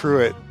go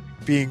through it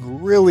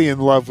being really in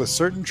love with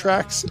certain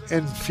tracks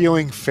and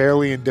feeling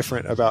fairly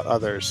indifferent about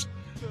others.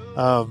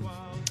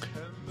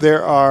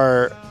 There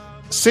are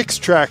 6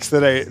 tracks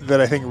that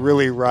I think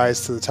really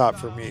rise to the top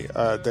for me.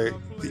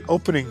 The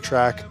opening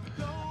track,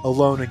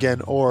 Alone Again,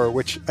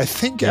 which I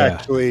think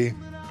actually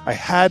I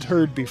had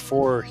heard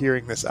before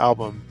hearing this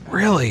album.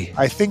 Really?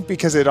 I think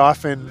because it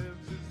often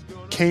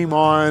came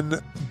on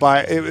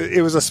by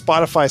it was a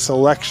Spotify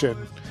selection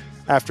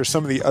after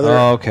some of the other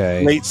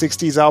late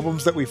 60s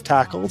albums that we've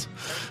tackled.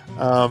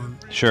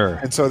 Sure.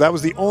 And so that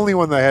was the only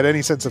one that I had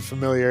any sense of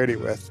familiarity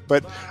with.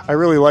 But I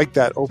really like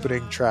that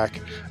opening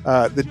track.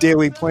 The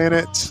Daily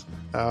Planet,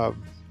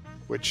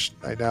 which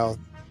I now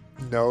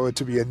know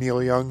to be a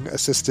Neil Young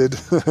assisted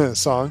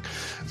song.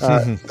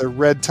 The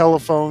Red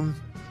Telephone.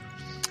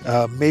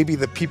 Maybe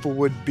the People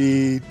Would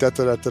Be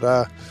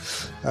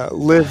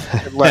Live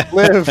and Let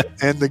Live,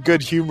 and The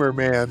Good Humor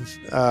Man.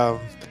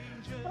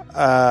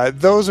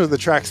 Those are the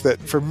tracks that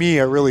for me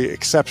are really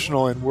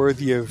exceptional and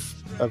worthy of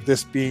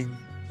this being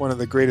one of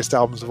the greatest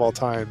albums of all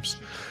times.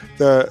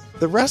 The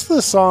rest of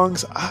the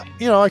songs, I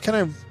kind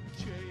of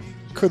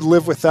could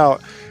live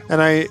without,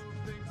 and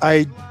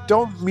I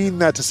don't mean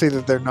that to say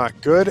that they're not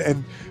good.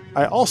 And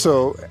I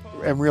also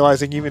am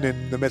realizing, even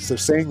in the midst of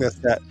saying this,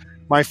 that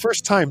my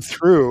first time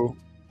through,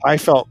 I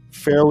felt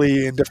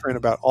fairly indifferent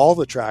about all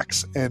the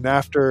tracks, and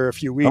after a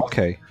few weeks,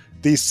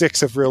 these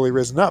 6 have really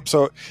risen up.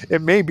 So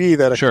it may be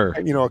that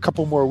a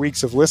couple more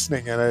weeks of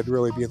listening, and I'd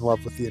really be in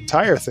love with the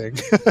entire thing.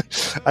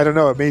 I don't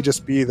know. It may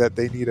just be that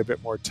they need a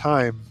bit more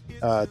time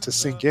to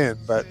sink in.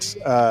 But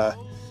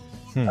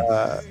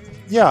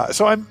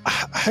So I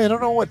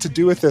don't know what to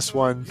do with this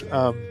one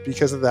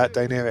because of that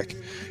dynamic.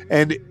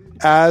 And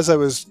as I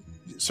was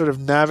sort of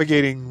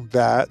navigating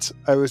that,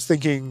 I was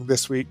thinking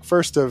this week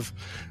first of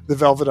the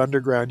Velvet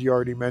Underground. You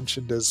already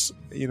mentioned as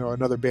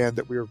another band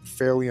that we were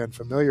fairly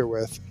unfamiliar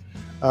with.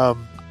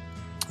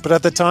 But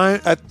at the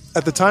time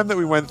that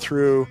we went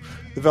through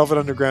the Velvet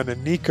Underground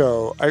and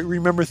Nico, I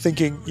remember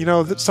thinking,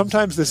 that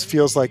sometimes this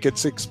feels like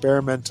it's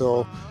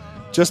experimental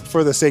just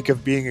for the sake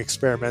of being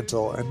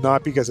experimental and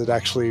not because it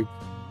actually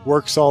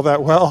works all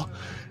that well.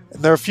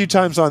 And there are a few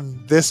times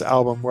on this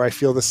album where I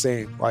feel the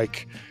same.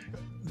 Like,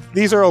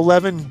 these are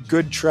 11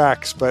 good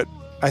tracks, but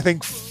I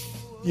think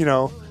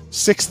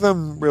 6 of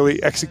them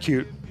really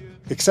execute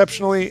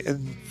exceptionally,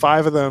 and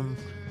 5 of them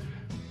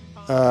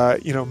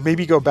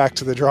maybe go back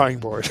to the drawing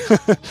board.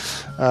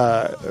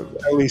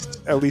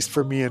 at least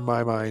for me in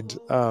my mind.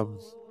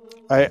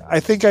 I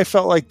think I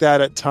felt like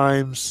that at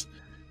times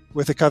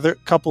with a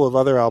couple of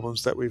other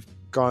albums that we've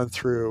gone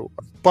through.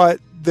 But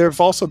there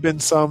have also been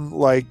some,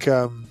 like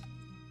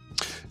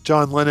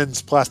John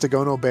Lennon's Plastic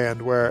Ono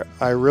Band, where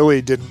I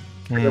really didn't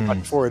care much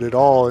for it at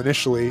all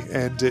initially,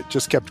 and it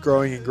just kept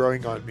growing and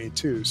growing on me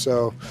too.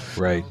 So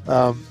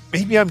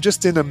maybe I'm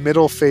just in a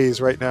middle phase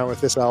right now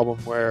with this album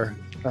where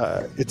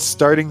it's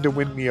starting to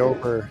win me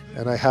over,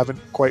 and I haven't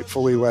quite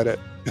fully let it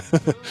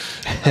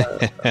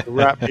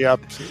wrap me up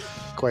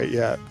quite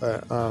yet.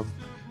 But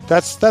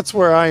that's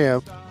where I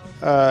am.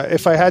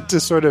 If I had to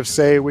sort of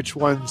say which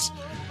ones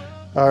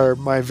are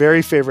my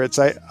very favorites,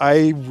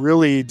 I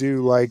really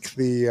do like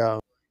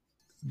the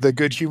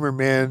Good Humor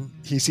Man.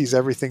 He Sees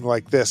Everything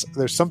Like This.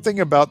 There's something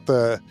about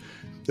the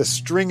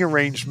string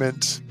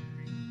arrangement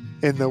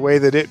in the way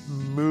that it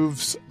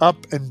moves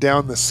up and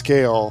down the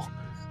scale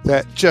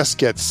that just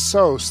gets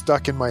so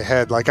stuck in my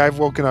head. Like, I've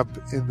woken up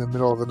in the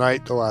middle of the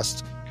night the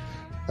last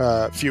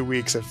few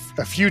weeks a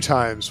few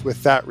times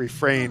with that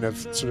refrain of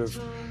sort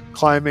of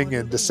climbing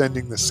and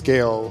descending the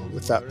scale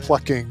with that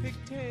plucking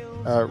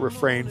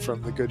refrain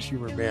from the Good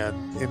Humor Man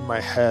in my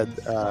head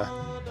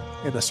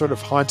in a sort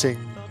of haunting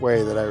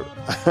way that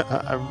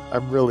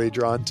I'm really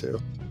drawn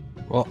to.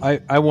 Well,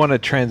 I want to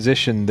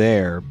transition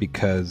there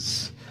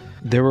because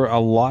there were a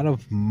lot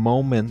of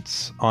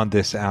moments on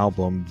this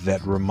album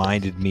that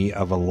reminded me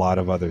of a lot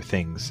of other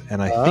things.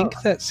 And I think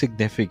that's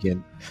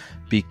significant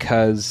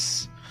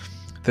because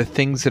the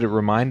things that it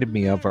reminded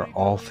me of are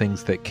all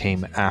things that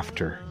came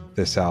after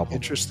this album.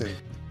 Interesting.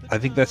 I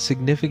think that's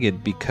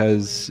significant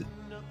because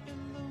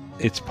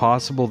it's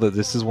possible that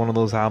this is one of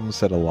those albums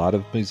that a lot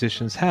of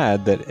musicians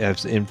had that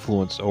has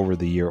influenced over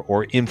the year,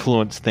 or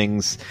influenced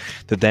things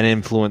that then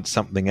influenced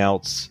something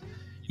else,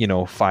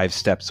 5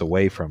 steps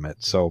away from it.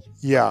 So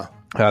yeah.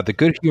 The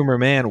Good Humor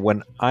Man,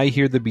 when I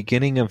hear the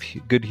beginning of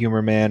Good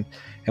Humor Man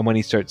and when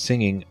he starts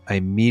singing, I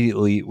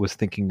immediately was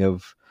thinking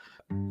of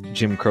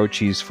Jim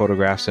Croce's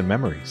Photographs and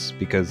Memories,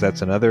 because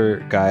that's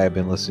another guy I've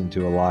been listening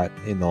to a lot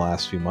in the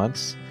last few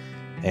months.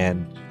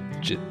 And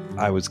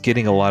I was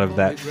getting a lot of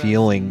that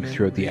feeling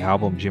throughout the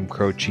album. Jim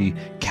Croce,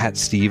 Cat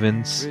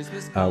Stevens,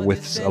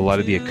 with a lot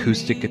of the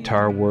acoustic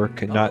guitar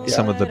work, and not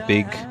some of the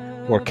big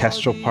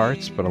orchestral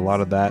parts, but a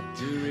lot of that.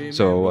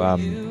 So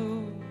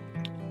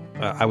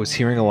I was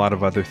hearing a lot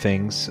of other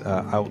things.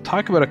 I'll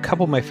talk about a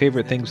couple of my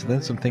favorite things and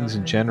then some things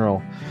in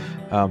general.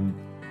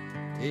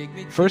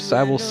 First,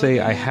 I will say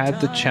I had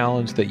the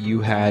challenge that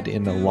you had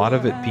in a lot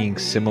of it being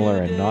similar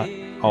and not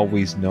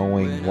always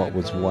knowing what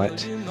was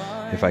what.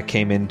 If I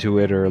came into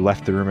it or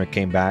left the room or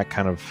came back,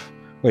 kind of,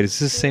 wait, is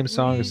this the same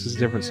song? Is this a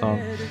different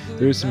song?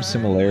 There's some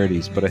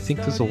similarities, but I think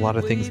there's a lot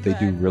of things they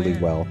do really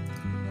well.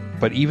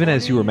 But even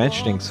as you were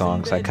mentioning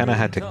songs, I kind of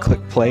had to click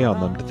play on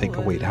them to think,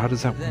 oh, wait, how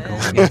does that one go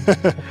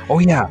again? Oh,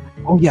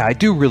 yeah, I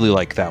do really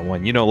like that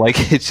one. You know,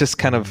 like, it's just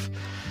kind of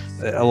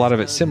a lot of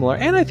it's similar.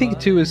 And I think,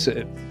 too, is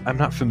I'm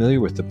not familiar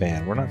with the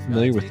band. We're not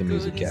familiar with the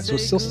music yet. So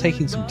it's still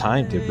taking some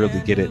time to really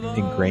get it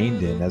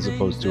ingrained in, as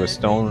opposed to a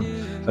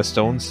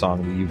Stones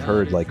song that you've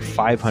heard like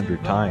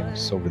 500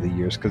 times over the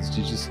years, because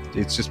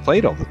it's just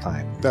played all the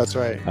time. That's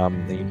right.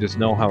 And you just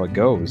know how it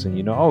goes, and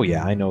you know, oh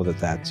yeah, I know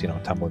that's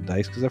Tumbling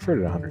Dice because I've heard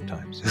it 100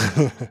 times.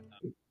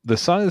 The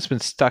song that's been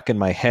stuck in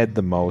my head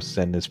the most,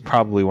 and is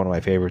probably one of my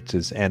favorites,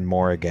 is "And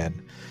More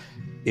Again."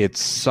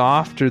 It's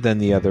softer than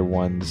the other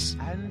ones,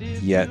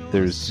 yet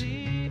it's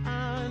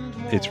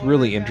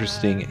really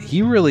interesting.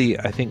 He really,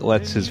 I think,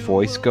 lets his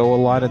voice go a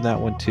lot in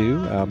that one too,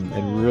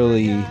 and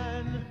really.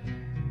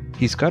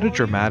 He's got a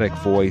dramatic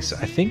voice.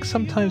 I think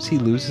sometimes he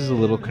loses a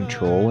little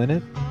control in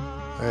it.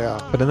 Yeah.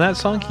 But in that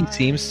song, he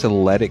seems to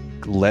let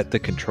the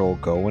control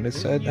go, and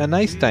it's a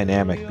nice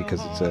dynamic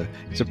because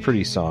it's a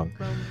pretty song.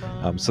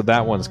 So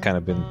that one's kind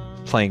of been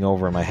playing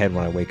over in my head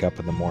when I wake up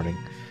in the morning.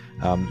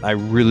 I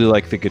really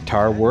like the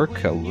guitar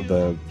work,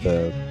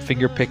 the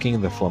finger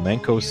picking, the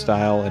flamenco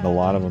style, and a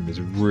lot of them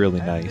is really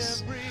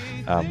nice.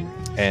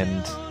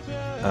 And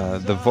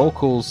the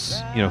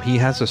vocals, he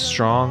has a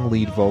strong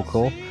lead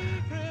vocal.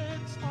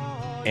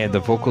 And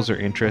the vocals are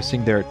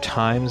interesting. There are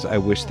times I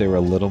wish they were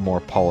a little more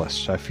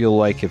polished. I feel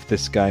like if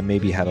this guy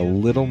maybe had a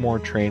little more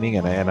training,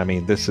 and I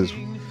mean, this is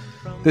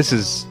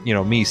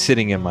me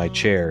sitting in my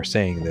chair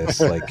saying this,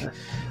 like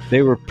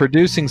they were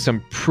producing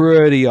some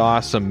pretty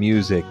awesome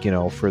music,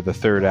 for the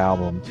third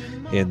album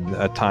in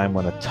a time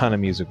when a ton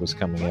of music was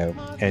coming out.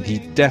 And he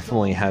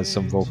definitely has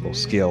some vocal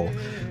skill.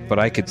 But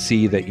I could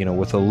see that,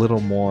 with a little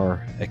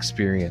more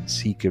experience,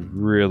 he could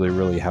really,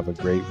 really have a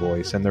great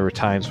voice. And there were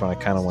times when I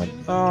kind of went,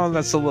 oh,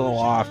 that's a little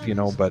off,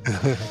 but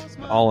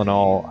all in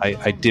all,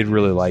 I did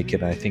really like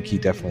it. And I think he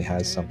definitely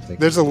has something.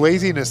 There's a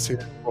laziness to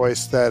his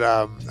voice that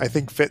I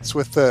think fits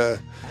with the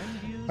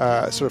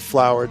sort of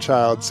Flower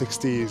Child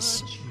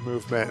 60s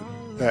movement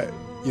that,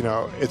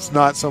 it's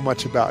not so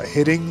much about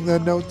hitting the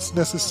notes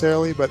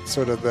necessarily, but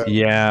sort of the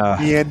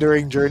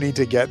meandering journey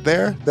to get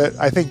there that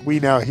I think we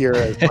now hear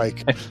as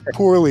like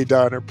poorly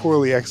done or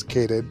poorly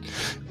executed.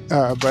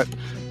 But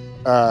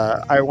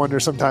I wonder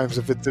sometimes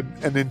if it's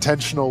an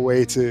intentional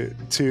way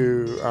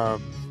to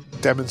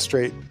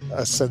demonstrate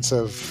a sense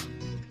of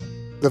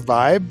the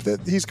vibe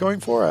that he's going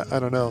for. I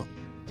don't know.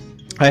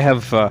 I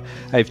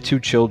have 2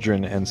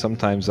 children, and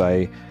sometimes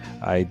I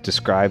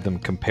describe them,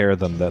 compare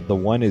them. The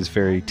one is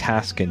very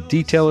task and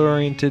detail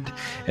oriented,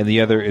 and the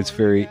other is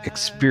very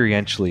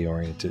experientially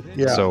oriented.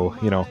 Yeah. So,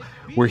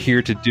 we're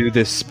here to do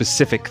this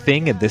specific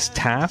thing and this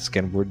task,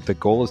 and the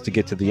goal is to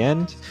get to the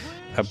end,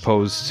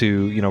 opposed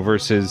to,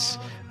 versus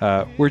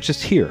we're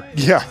just here.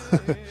 Yeah.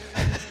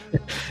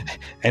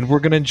 And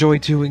we're going to enjoy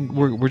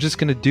we're just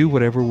going to do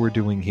whatever we're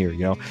doing here,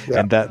 Yeah.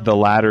 And that the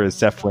latter is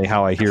definitely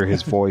how I hear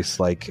his voice.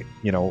 Like,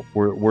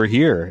 we're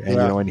here, and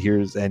and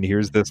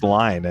here's this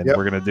line, and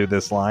we're going to do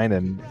this line,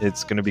 and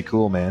it's going to be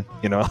cool, man.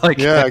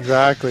 Yeah,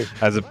 exactly.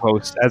 As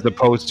opposed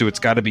to it's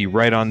got to be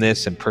right on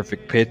this and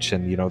perfect pitch,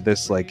 and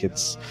this, like,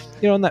 it's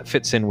and that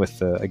fits in with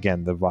the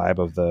vibe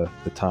of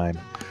the time.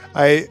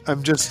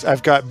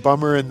 I've got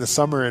Bummer in the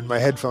Summer in my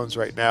headphones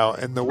right now,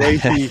 and the way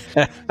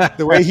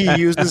he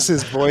uses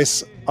his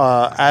voice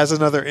as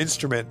another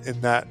instrument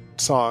in that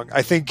song,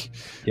 I think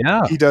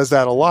he does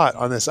that a lot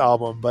on this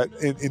album. But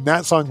in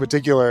that song in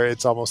particular,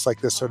 it's almost like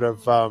this sort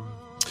of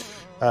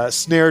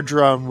snare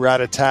drum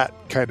rat-a-tat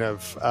kind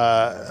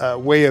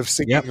of way of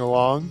singing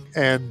along,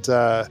 and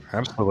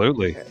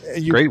absolutely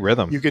great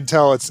rhythm. You can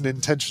tell it's an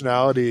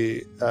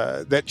intentionality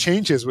that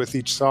changes with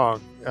each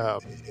song.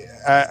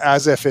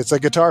 As if it's a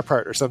guitar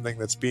part or something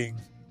that's being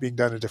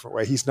done a different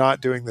way. He's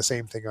not doing the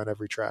same thing on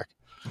every track.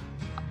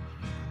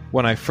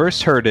 When I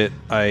first heard it,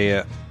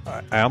 I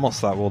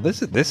almost thought, well,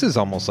 this is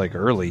almost like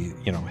early,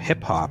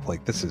 hip hop.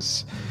 Like this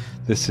is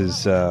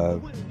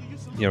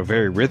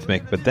very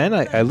rhythmic. But then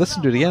I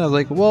listened to it again. I was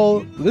like, well,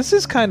 this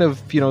is kind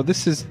of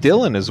this is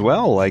Dylan as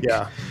well. Like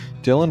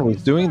Dylan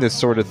was doing this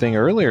sort of thing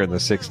earlier in the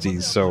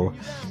 '60s. So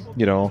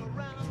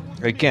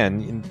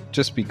again,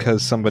 just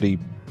because somebody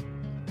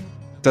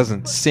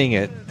doesn't sing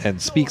it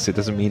and speaks it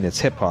doesn't mean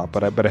it's hip hop,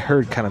 but I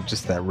heard kind of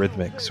just that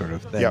rhythmic sort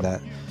of thing, that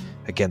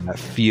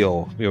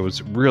feel. It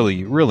was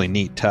really, really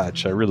neat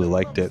touch. I really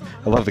liked it.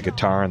 I love the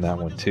guitar in that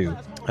one too.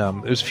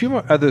 There's a few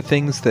more other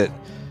things that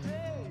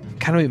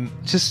kind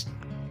of just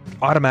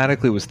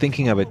automatically was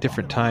thinking of at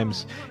different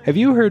times. Have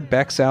you heard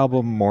Beck's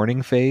album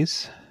Morning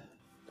Phase?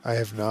 I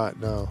have not,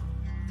 no.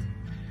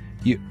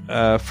 You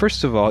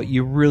first of all,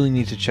 you really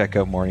need to check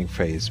out Morning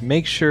Phase.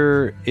 Make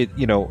sure it,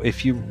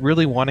 if you're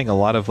really wanting a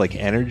lot of like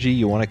energy,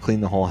 you want to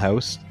clean the whole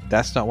house,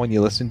 that's not when you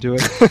listen to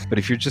it. But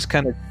if you're just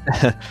kind of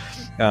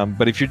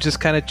But if you're just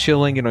kind of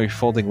chilling, you're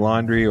folding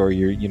laundry, or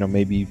you're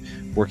maybe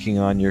working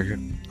on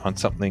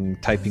something,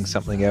 typing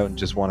something out, and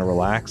just want to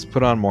relax,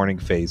 put on Morning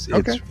Phase.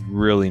 Okay. It's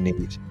really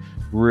neat,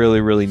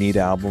 really neat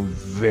album.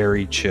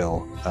 Very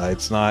chill.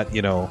 It's not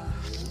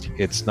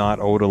it's not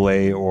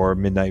Odelay or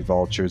Midnight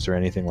Vultures or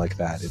anything like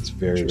that. It's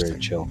very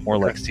chill, more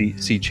like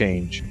Sea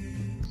Change.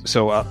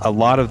 So a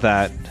lot of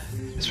that,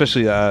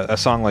 especially a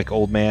song like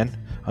Old Man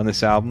on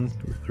this album,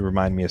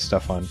 remind me of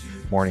stuff on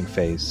Morning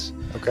Phase.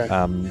 Okay.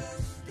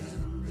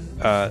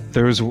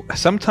 There's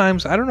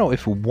sometimes, I don't know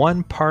if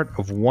one part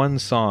of one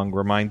song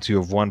reminds you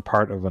of one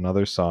part of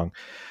another song,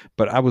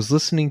 but I was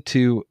listening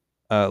to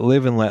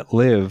Live and Let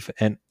Live,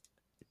 and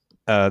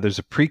there's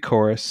a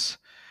pre-chorus,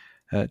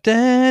 da,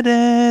 da,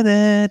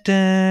 da,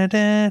 da,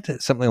 da, da,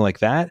 something like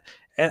that,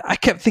 and I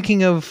kept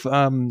thinking of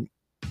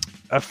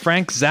a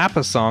Frank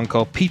Zappa song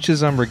called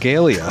Peaches on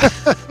Regalia,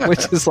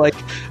 which is like,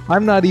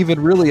 I'm not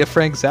even really a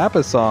Frank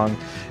Zappa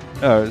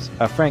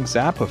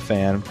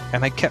fan,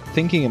 and I kept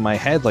thinking in my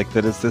head like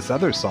that it's this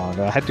other song.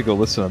 I had to go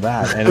listen to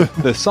that, and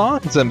the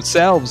songs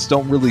themselves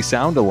don't really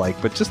sound alike,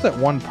 but just that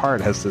one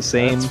part has the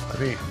same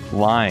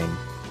line.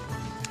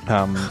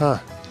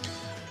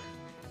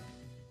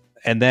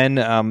 And then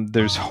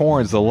there's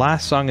horns, the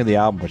last song of the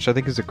album, which I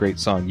think is a great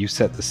song, You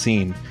Set the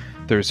Scene.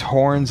 There's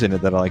horns in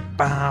it that are like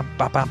ba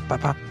ba ba ba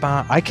ba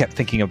ba. I kept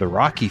thinking of the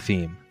Rocky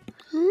theme.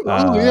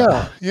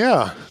 Yeah.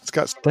 It's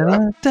got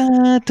da,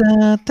 da,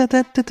 da, da,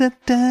 da, da,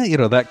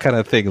 da, that kind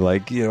of thing.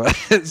 Like,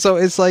 so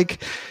it's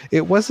like,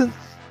 it wasn't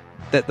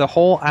that the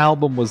whole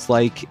album was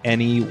like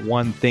any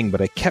one thing, but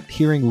I kept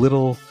hearing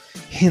little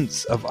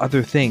hints of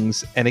other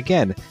things, and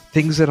again,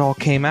 things that all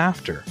came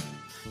after.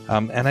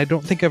 And I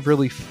don't think I've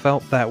really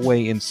felt that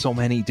way in so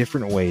many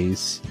different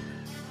ways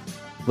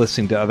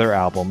listening to other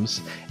albums.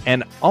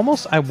 And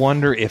almost I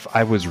wonder if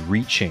I was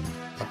reaching.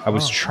 I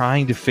was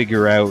trying to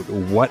figure out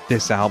what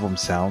this album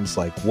sounds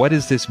like. What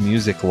is this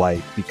music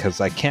like? Because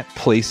I can't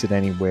place it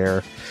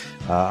anywhere.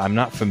 I'm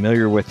not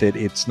familiar with it.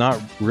 It's not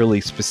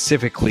really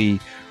specifically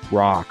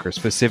rock or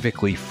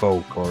specifically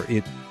folk, or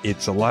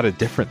it's a lot of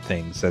different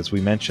things, as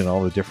we mentioned,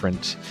 all the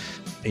different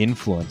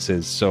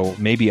influences. So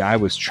maybe I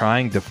was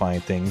trying to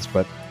find things,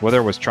 but whether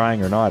I was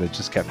trying or not, it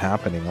just kept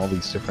happening, all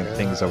these different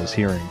things I was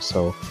hearing.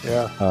 So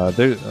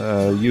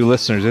you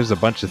listeners, there's a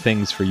bunch of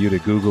things for you to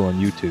Google on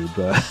YouTube.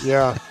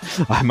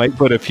 I might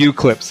put a few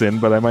clips in,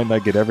 but I might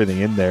not get everything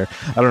in there.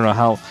 I don't know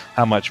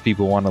how much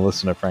people want to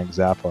listen to Frank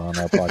Zappa on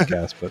our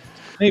podcast, but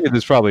maybe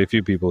there's probably a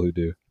few people who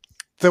do.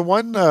 The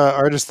one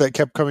artist that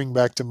kept coming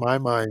back to my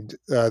mind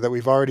that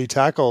we've already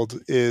tackled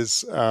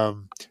is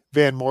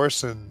Van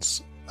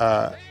Morrison's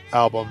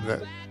album.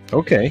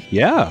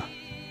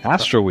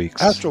 Astral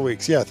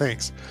Weeks, yeah,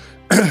 thanks.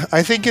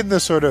 I think in the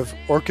sort of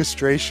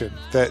orchestration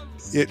that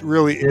it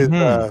really is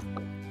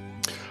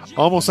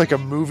almost like a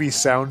movie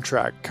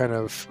soundtrack kind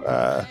of.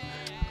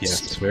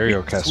 Yes, very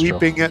orchestral,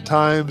 sweeping at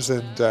times,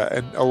 and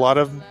a lot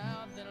of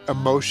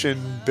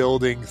emotion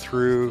building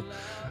through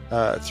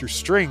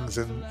strings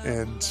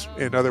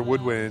and other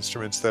woodwind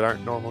instruments that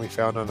aren't normally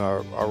found on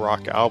a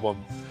rock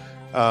album.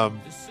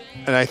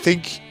 And I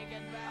think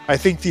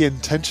the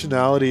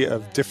intentionality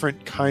of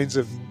different kinds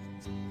of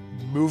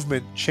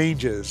movement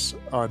changes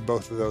on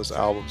both of those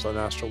albums, on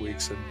Astral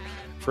Weeks and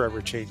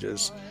Forever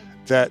Changes,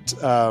 that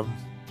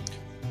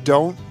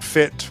don't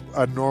fit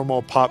a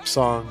normal pop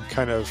song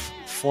kind of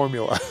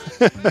formula.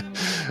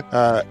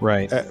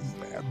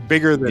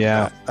 Bigger than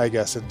that, I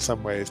guess, in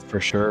some ways. For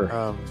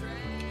sure.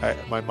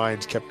 My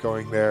mind kept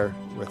going there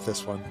with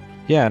this one.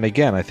 Yeah, and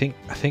again, I think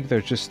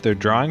they're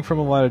drawing from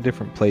a lot of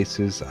different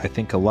places. I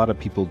think a lot of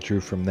people drew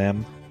from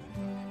them,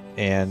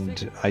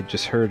 and I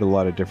just heard a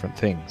lot of different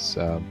things.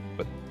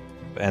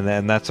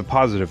 And that's a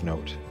positive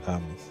note.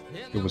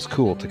 It was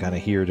cool to kind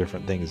of hear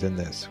different things in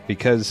this,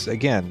 because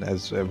again,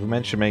 as I've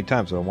mentioned many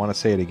times, but I want to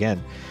say it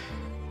again,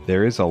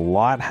 there is a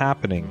lot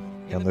happening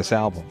on this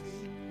album.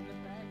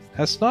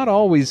 That's not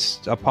always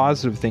a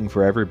positive thing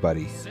for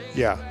everybody.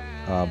 Yeah.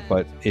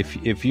 But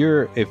if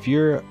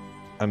you're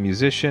a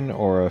musician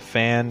or a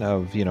fan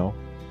of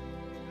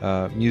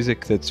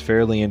music that's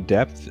fairly in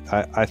depth,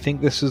 I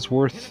think this is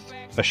worth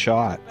a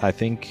shot. I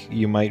think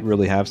you might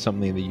really have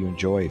something that you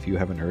enjoy if you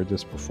haven't heard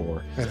this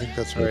before. I think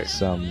that's right.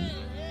 It's,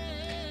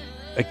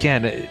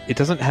 again, it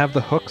doesn't have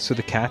the hooks or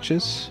the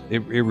catches.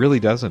 It really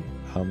doesn't.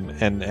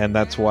 And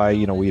that's why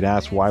we'd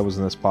ask, why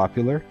wasn't this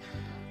popular?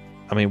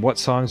 I mean, what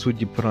songs would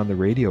you put on the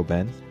radio,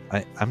 Ben?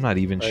 I'm not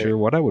even sure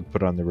what I would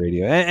put on the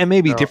radio, and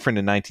maybe different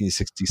in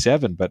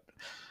 1967, but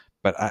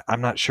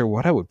I'm not sure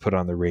what I would put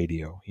on the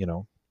radio.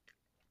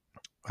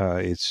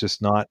 It's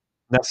just not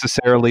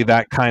necessarily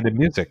that kind of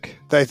music.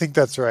 I think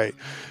that's right.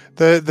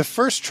 The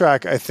first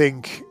track, I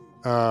think,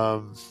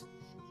 I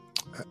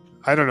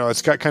don't know,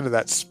 it's got kind of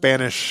that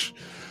Spanish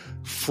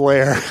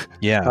flair.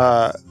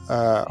 Yeah.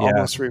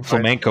 Almost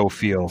flamenco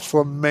feel.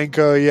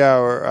 Flamenco, yeah,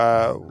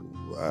 or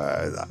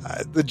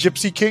the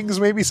Gypsy Kings,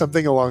 maybe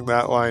something along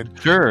that line.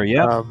 Sure,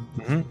 yeah.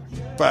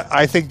 But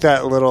I think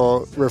that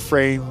little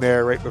refrain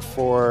there right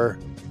before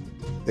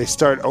they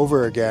start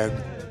over again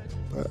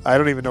I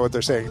don't even know what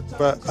they're saying.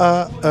 But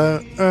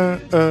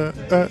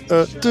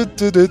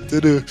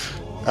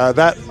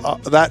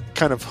that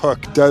kind of hook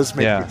does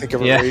make me think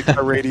of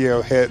a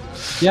radio hit.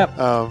 Yep.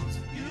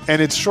 And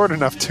it's short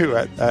enough too,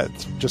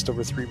 at just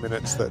over 3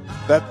 minutes.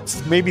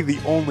 That's maybe the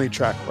only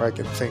track where I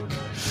can think,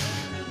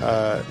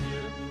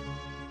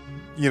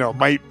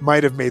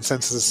 might have made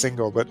sense as a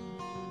single. But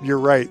you're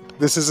right.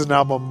 This is an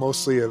album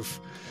mostly of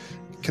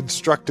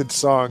constructed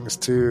songs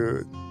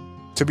to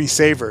be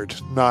savored,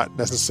 not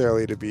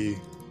necessarily to be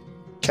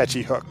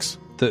catchy hooks.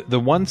 The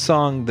one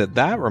song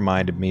that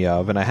reminded me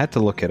of, and I had to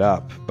look it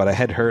up, but I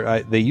had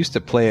heard they used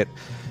to play it.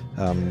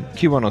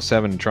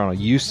 Q107 in Toronto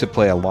used to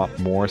play a lot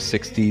more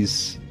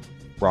 60s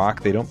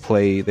rock. They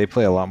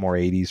play a lot more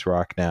 80s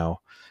rock now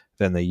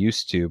than they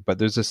used to. But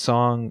there's a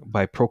song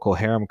by Procol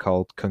Harum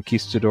called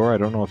Conquistador. I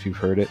don't know if you've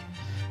heard it.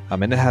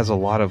 And it has a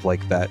lot of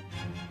like that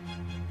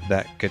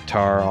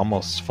guitar,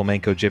 almost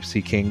flamenco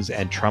Gypsy Kings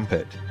and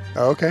trumpet.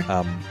 Oh, okay.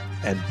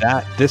 And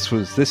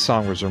this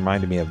song was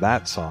reminding me of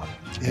that song.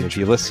 And if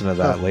you listen to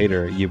that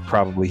later, you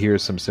probably hear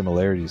some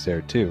similarities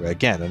there too.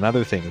 Again,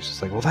 another thing is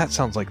just like, well, that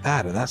sounds like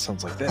that, and that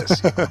sounds like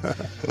this.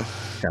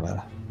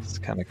 It's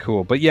kind of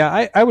cool. But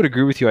yeah, I would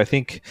agree with you. I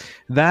think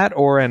that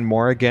and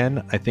More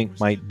Again, I think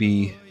might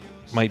be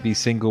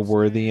single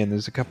worthy, and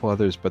there's a couple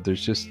others, but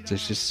there's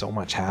just so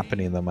much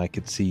happening in them. I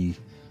could see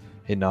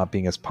it not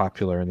being as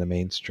popular in the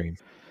mainstream.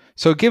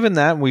 So given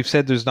that, we've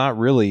said there's not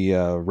really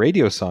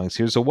radio songs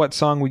here, so what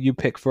song would you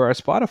pick for our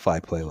Spotify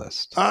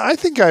playlist? I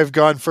think I've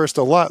gone first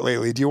a lot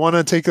lately. Do you want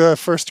to take a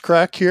first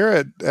crack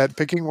here at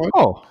picking one?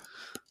 Oh,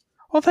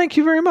 well, thank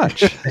you very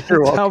much.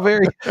 You're welcome. How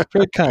very,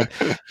 very kind.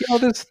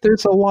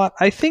 There's a lot.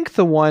 I think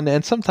the one,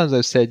 and sometimes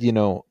I've said,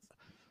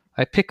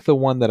 I pick the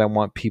one that I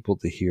want people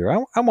to hear.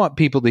 I want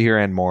people to hear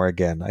And More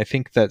Again. I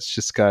think that's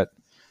just got...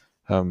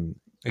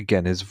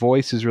 again, his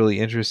voice is really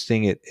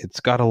interesting.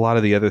 It's got a lot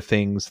of the other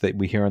things that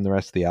we hear on the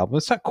rest of the album.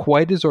 It's not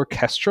quite as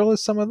orchestral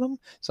as some of them.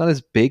 It's not as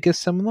big as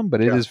some of them,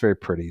 but it is very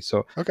pretty.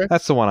 So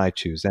that's the one I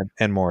choose,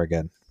 and More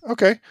Again.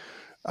 Okay.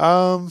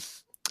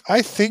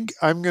 I think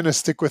I'm going to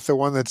stick with the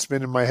one that's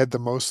been in my head the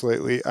most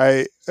lately.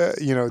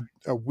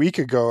 A week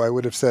ago I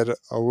would have said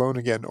Alone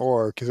Again,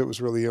 because it was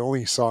really the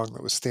only song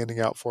that was standing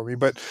out for me.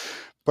 But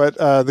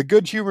The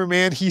Good Humor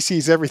Man, He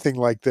Sees Everything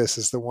Like This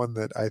is the one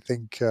that I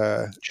think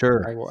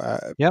sure. I will,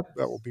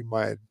 that will be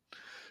mine.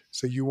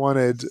 So you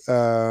wanted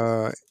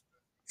And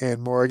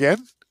More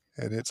Again,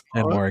 and it's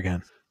And More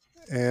Again.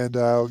 And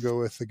I'll go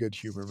with The Good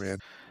Humor Man.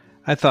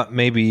 I thought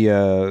maybe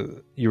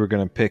you were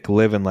going to pick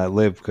Live and Let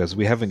Live, because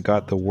we haven't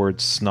got the word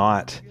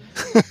snot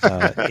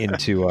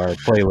into our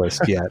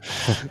playlist yet.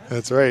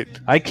 That's right.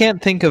 I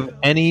can't think of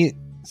any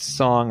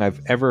song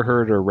I've ever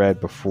heard or read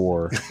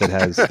before that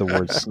has the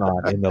word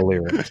snot in the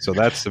lyrics, so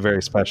that's a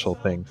very special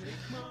thing.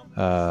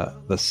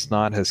 The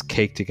snot has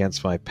caked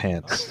against my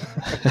pants.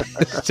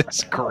 It's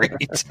just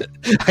great.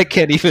 I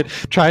can't even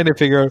trying to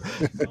figure out.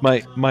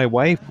 My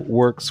wife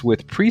works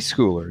with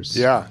preschoolers,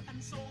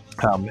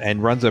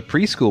 and runs a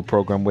preschool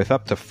program with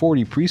up to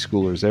 40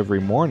 preschoolers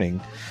every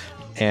morning,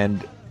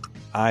 and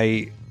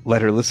I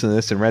let her listen to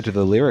this and read to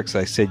the lyrics.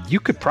 I said, you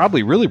could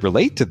probably really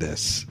relate to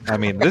this. I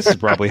mean, this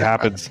probably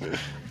happens.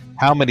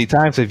 How many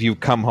times have you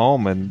come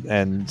home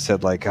and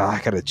said like, oh,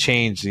 I got to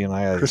change, I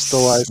have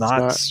crystallized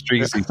snot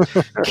streaks.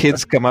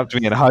 Kids come up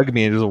to me and hug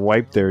me and just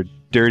wipe their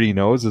dirty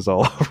noses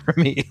all over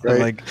me. Right.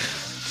 Like,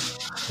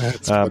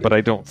 but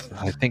I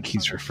think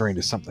he's referring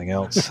to something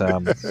else.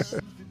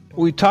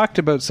 We talked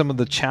about some of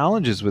the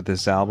challenges with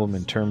this album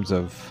in terms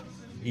of,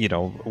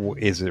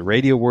 is it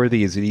radio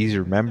worthy? Is it easy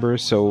to remember?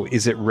 So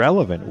is it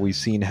relevant? We've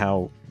seen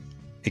how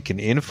it can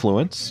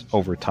influence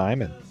over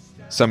time, and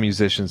some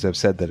musicians have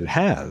said that it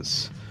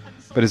has.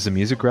 But is the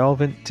music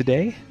relevant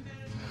today?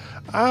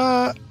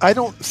 I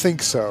don't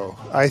think so.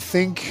 I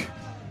think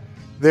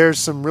there's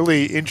some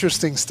really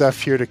interesting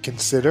stuff here to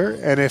consider.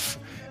 And if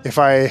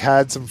I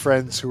had some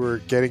friends who were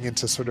getting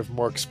into sort of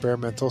more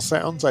experimental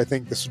sounds, I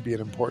think this would be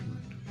an important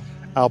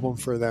album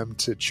for them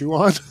to chew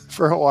on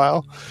for a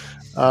while.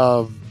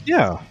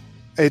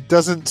 It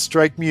doesn't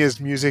strike me as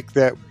music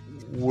that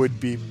would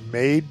be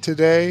made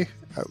today,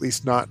 at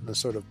least not in a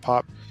sort of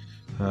pop.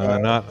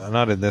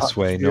 Not in this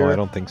way. No, I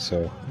don't think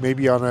so.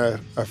 Maybe on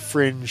a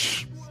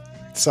fringe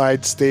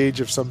side stage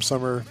of some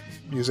summer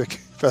music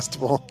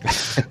festival.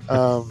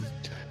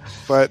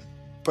 But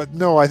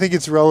no, I think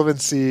its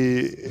relevancy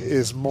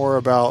is more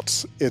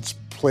about its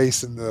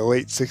place in the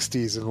late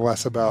 60s and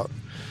less about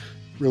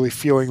really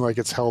feeling like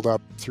it's held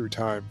up through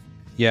time.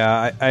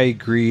 Yeah, I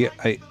agree.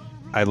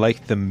 I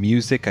like the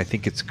music. I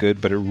think it's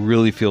good, but it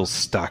really feels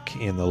stuck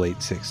in the late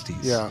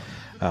 60s. Yeah.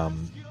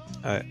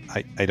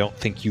 I don't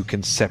think you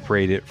can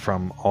separate it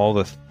from all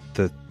the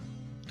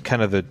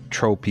kind of the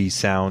tropey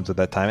sounds of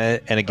that time.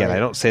 And again, I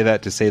don't say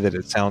that to say that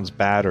it sounds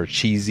bad or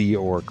cheesy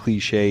or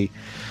cliche.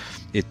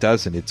 It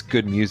doesn't. It's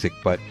good music,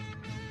 but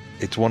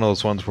it's one of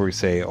those ones where we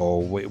say,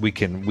 oh, you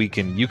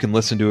can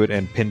listen to it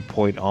and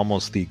pinpoint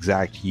almost the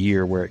exact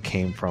year where it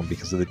came from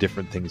because of the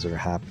different things that are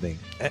happening.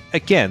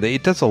 Again,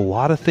 it does a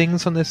lot of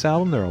things on this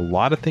album. There are a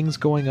lot of things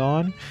going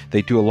on.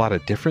 They do a lot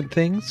of different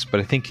things, but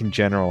I think in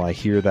general I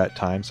hear that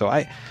time. So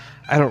I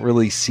don't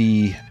really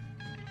see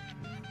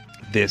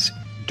this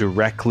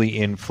directly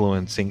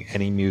influencing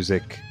any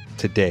music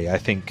today. I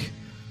think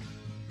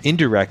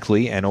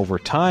indirectly and over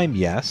time,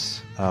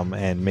 yes,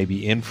 and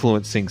maybe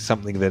influencing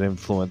something that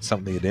influenced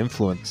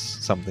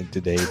something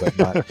today, but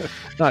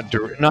not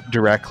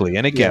directly.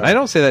 And again, I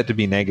don't say that to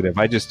be negative.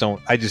 I just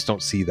don't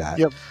see that.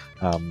 Yep.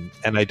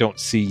 And I don't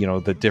see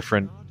the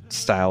different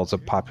styles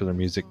of popular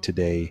music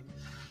today.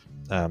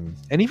 And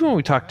even when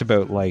we talked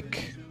about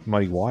like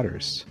Muddy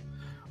Waters,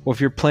 well, if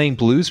you're playing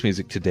blues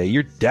music today,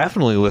 you're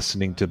definitely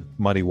listening to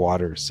Muddy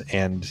Waters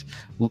and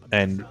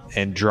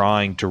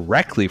drawing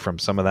directly from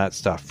some of that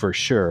stuff for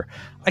sure.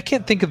 I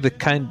can't think of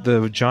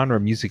the genre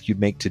of music you'd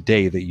make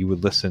today that you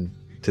would listen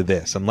to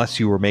this, unless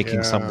you were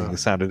making something that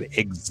sounded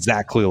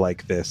exactly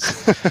like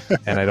this.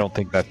 And I don't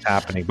think that's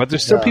happening. But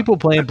there's still people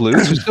playing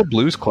blues. There's still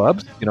blues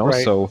clubs,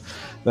 Right. So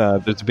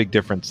there's a big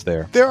difference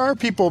there. There are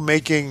people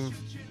making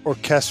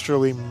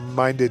orchestrally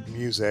minded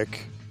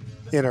music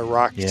in a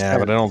rock Yeah,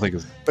 but I don't think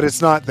it's... But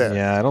it's not there.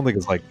 Yeah, I don't think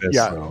it's like this.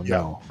 Yeah, though.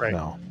 yeah, right.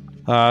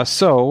 No.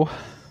 So,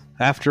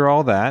 after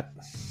all that,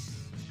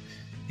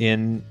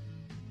 in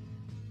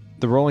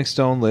the Rolling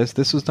Stone list,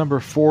 this was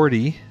number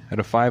 40 out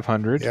of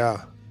 500.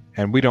 Yeah.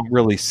 And we don't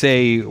really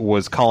say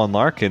was Colin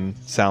Larkin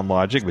Sound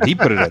Logic, but he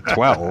put it at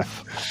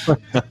 12.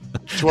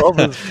 12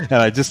 is, and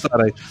I just thought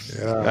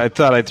I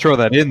thought I'd throw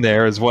that in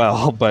there as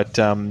well. But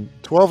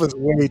 12 is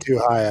way too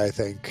high, I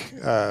think.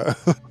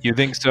 You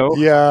think so?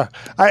 Yeah.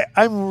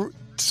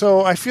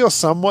 I feel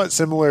somewhat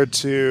similar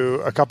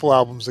to a couple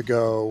albums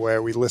ago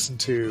where we listened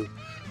to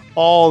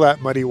all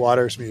that Muddy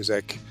Waters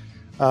music.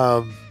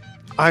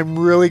 I'm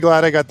really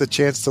glad I got the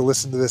chance to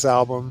listen to this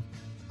album.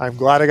 I'm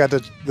glad I got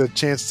the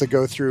chance to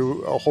go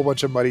through a whole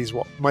bunch of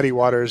Muddy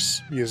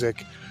Waters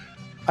music.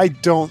 I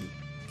don't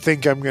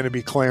think I'm going to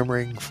be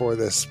clamoring for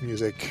this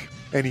music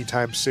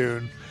anytime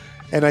soon,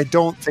 and I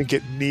don't think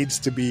it needs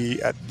to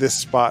be at this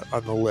spot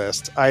on the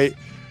list. I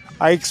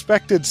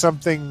expected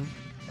something,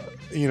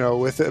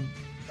 with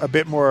a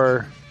bit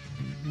more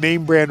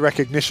name brand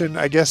recognition,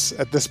 I guess,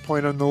 at this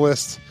point on the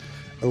list.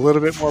 A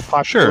little bit more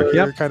popular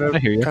kind of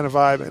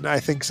vibe, and I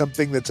think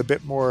something that's a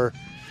bit more...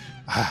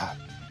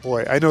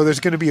 Boy, I know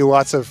there's going to be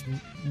lots of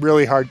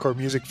really hardcore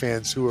music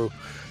fans who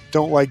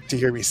don't like to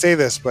hear me say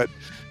this, but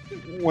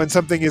when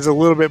something is a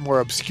little bit more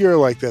obscure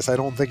like this, I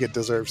don't think it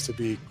deserves to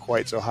be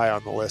quite so high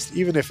on the list,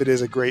 even if it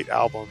is a great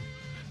album.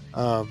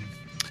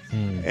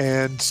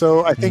 And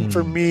so I think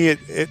for me,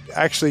 it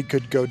actually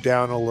could go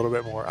down a little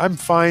bit more. I'm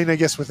fine, I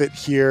guess, with it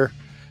here.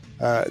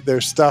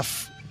 There's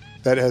stuff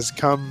that has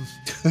come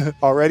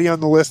already on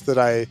the list that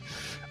I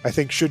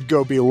think should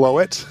go below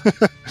it.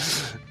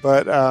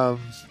 But I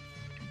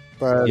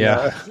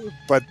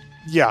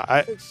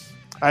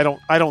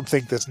don't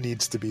think this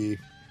needs to be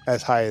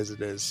as high as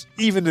it is.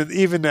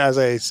 Even as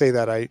I say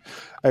that, I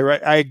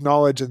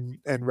acknowledge and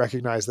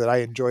recognize that I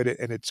enjoyed it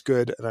and it's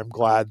good, and I'm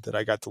glad that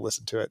I got to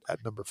listen to it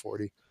at number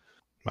 40.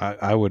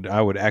 I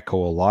would echo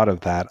a lot of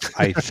that.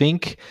 I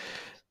think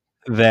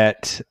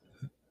that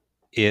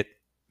it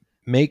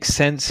makes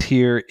sense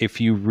here if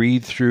you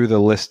read through the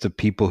list of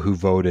people who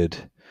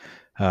voted.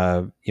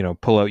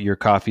 Pull out your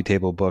coffee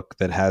table book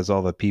that has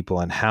all the people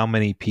and how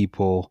many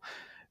people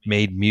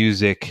made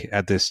music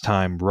at this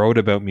time, wrote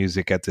about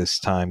music at this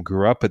time,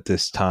 grew up at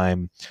this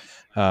time,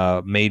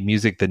 made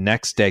music the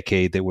next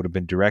decade that would have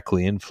been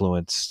directly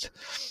influenced.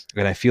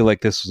 And I feel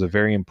like this was a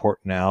very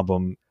important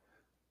album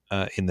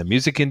in the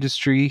music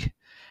industry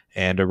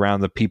and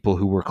around the people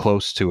who were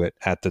close to it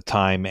at the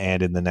time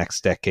and in the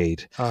next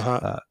decade.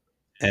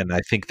 And I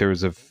think there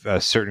was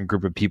a certain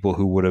group of people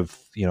who would have,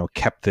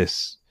 kept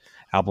this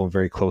album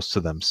very close to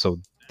them. So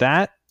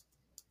that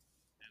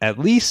at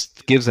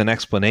least gives an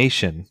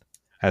explanation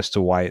as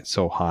to why it's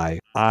so high.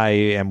 I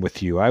am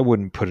with you. I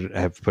wouldn't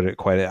have put it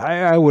quite.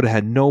 I would have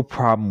had no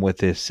problem with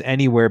this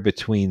anywhere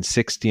between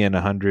 60 and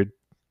 100,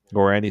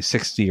 or any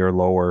 60 or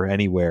lower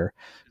anywhere,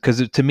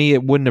 because to me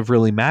it wouldn't have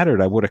really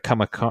mattered. I would have come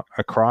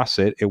across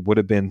it. It would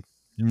have been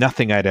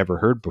nothing I'd ever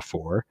heard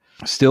before.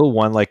 Still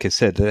one, like I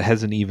said, that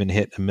hasn't even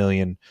hit 1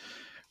 million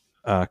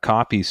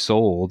copies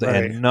sold, right.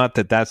 And not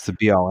that that's the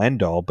be all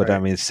end all, but right. I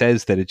mean, it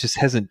says that it just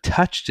hasn't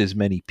touched as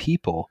many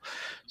people.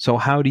 So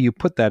how do you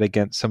put that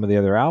against some of the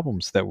other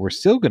albums that we're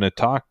still going to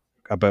talk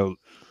about?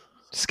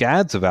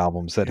 Scads of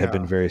albums that have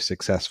been very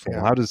successful.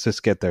 How does this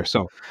get there?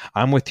 So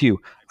I'm with you.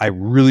 I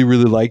really,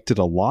 really liked it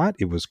a lot.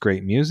 It was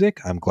great music.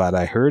 I'm glad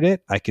I heard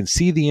it. I can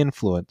see the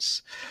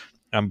influence.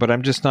 But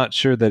I'm just not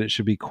sure that it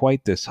should be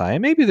quite this high.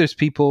 And maybe there's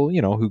people,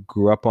 who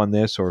grew up on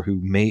this or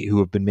who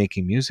have been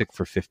making music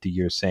for 50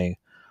 years saying,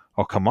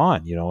 oh, come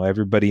on,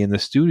 everybody in the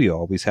studio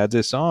always had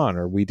this on,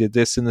 or we did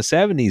this in the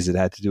 70s. It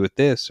had to do with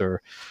this,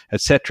 or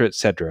et cetera, et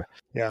cetera.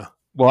 Yeah.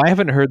 Well, I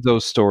haven't heard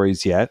those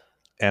stories yet,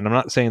 and I'm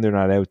not saying they're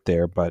not out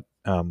there, but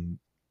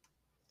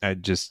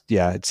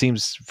it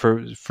seems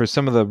for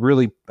some of the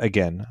really,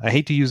 again, I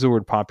hate to use the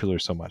word popular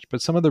so much,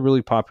 but some of the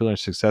really popular and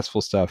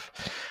successful stuff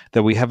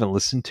that we haven't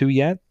listened to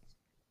yet,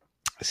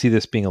 I see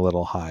this being a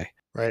little high.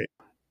 Right.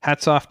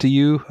 Hats off to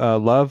you,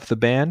 Love, the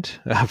band,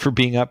 for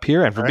being up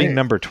here and for being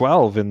number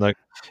 12 in the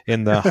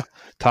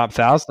top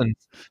 1,000.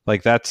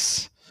 Like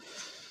that's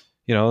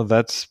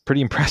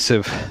pretty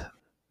impressive.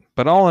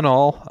 But all in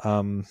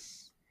all,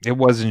 it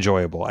was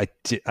enjoyable. I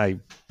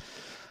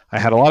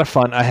had a lot of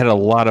fun. I had a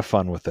lot of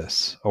fun with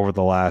this over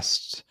the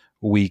last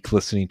week,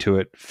 listening to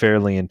it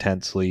fairly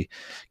intensely,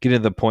 getting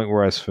to the point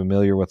where I was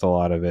familiar with a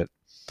lot of it,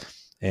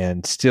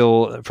 and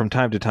still from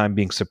time to time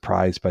being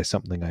surprised by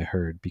something I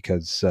heard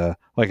because,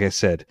 like I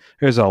said,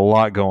 there's a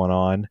lot going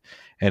on.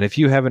 And if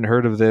you haven't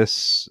heard of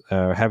this,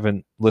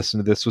 haven't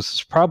listened to this, which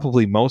is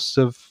probably most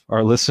of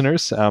our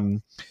listeners,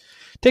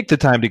 take the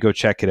time to go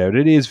check it out.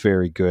 It is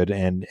very good,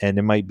 and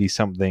it might be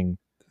something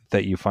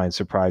that you find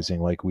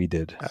surprising like we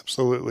did.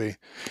 Absolutely.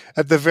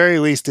 At the very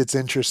least, it's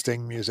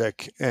interesting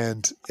music,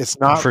 and it's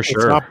not for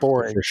sure. It's not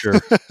boring. For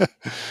sure.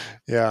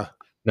 Yeah.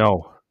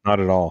 No, not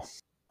at all.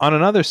 On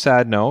another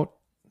sad note,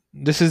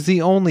 this is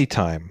the only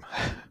time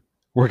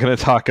we're going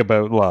to talk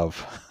about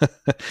Love.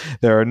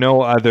 There are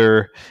no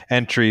other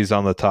entries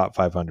on the top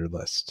 500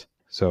 list.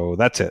 So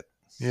that's it.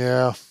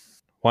 Yeah.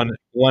 One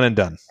and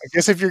done. I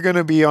guess if you're going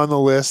to be on the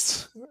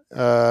list,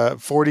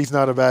 40 is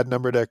not a bad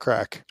number to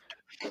crack.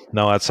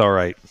 No, that's all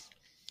right.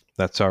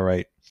 That's all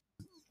right.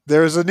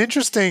 There's an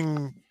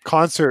interesting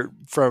concert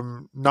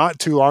from not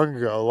too long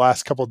ago, the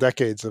last couple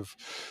decades, of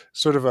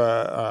sort of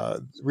a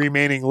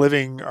remaining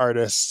living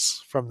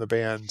artists from the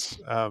band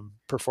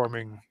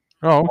performing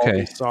all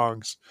these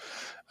songs.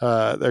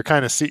 They're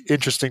kind of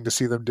interesting to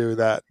see them do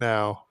that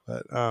now.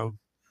 But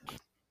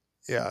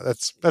yeah,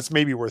 that's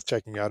maybe worth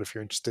checking out if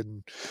you're interested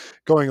in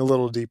going a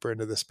little deeper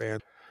into this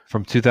band.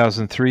 From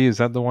 2003, is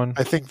that the one?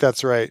 I think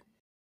that's right.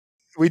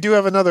 We do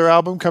have another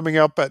album coming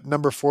up at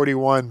number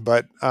 41,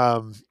 but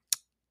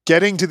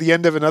getting to the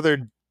end of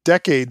another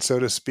decade, so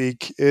to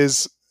speak,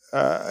 is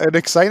an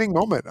exciting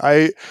moment.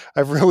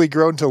 I've really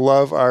grown to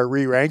love our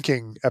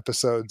re-ranking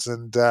episodes,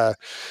 and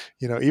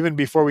even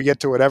before we get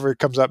to whatever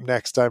comes up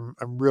next, I'm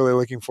really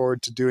looking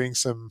forward to doing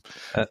some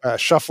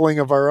shuffling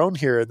of our own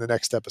here in the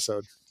next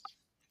episode.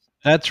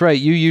 That's right.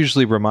 You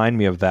usually remind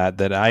me of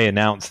that I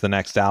announce the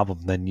next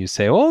album, then you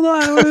say, "Hold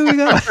on, what do we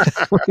got?"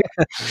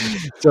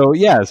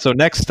 So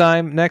next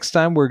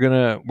time we're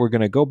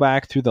gonna go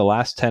back through the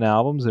last 10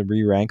 albums and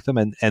re-rank them,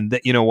 and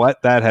you know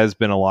what? That has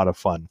been a lot of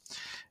fun,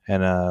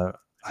 and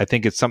I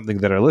think it's something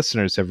that our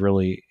listeners have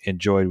really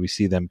enjoyed. We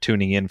see them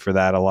tuning in for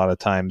that a lot of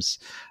times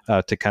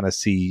to kind of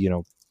see,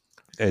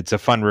 it's a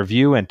fun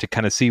review and to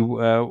kind of see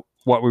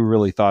what we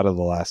really thought of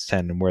the last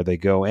 10 and where they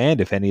go, and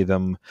if any of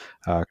them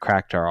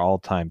cracked our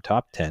all-time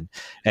top 10.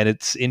 And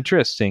it's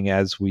interesting,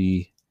 as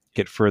we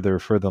get further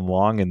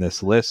along in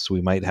this list,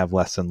 we might have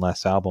less and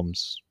less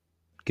albums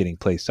getting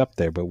placed up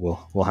there, but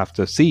we'll have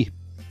to see.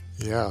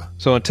 Yeah.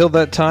 So until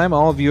that time,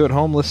 all of you at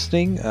home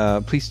listening,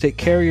 please take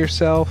care of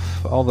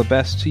yourself. All the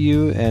best to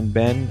you. And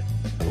Ben,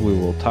 we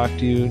will talk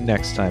to you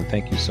next time.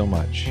 Thank you so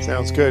much.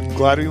 Sounds good.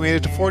 Glad we made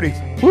it to 40.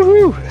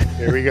 Woohoo!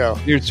 There we go.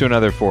 Here's to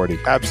another 40.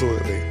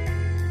 Absolutely.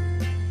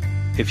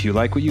 If you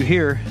like what you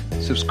hear,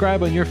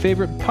 subscribe on your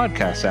favorite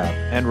podcast app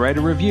and write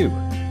a review.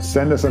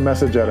 Send us a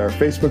message at our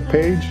Facebook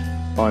page,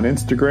 on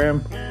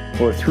Instagram,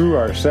 or through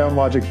our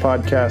SoundLogic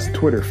Podcast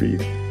Twitter feed.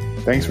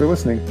 Thanks for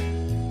listening.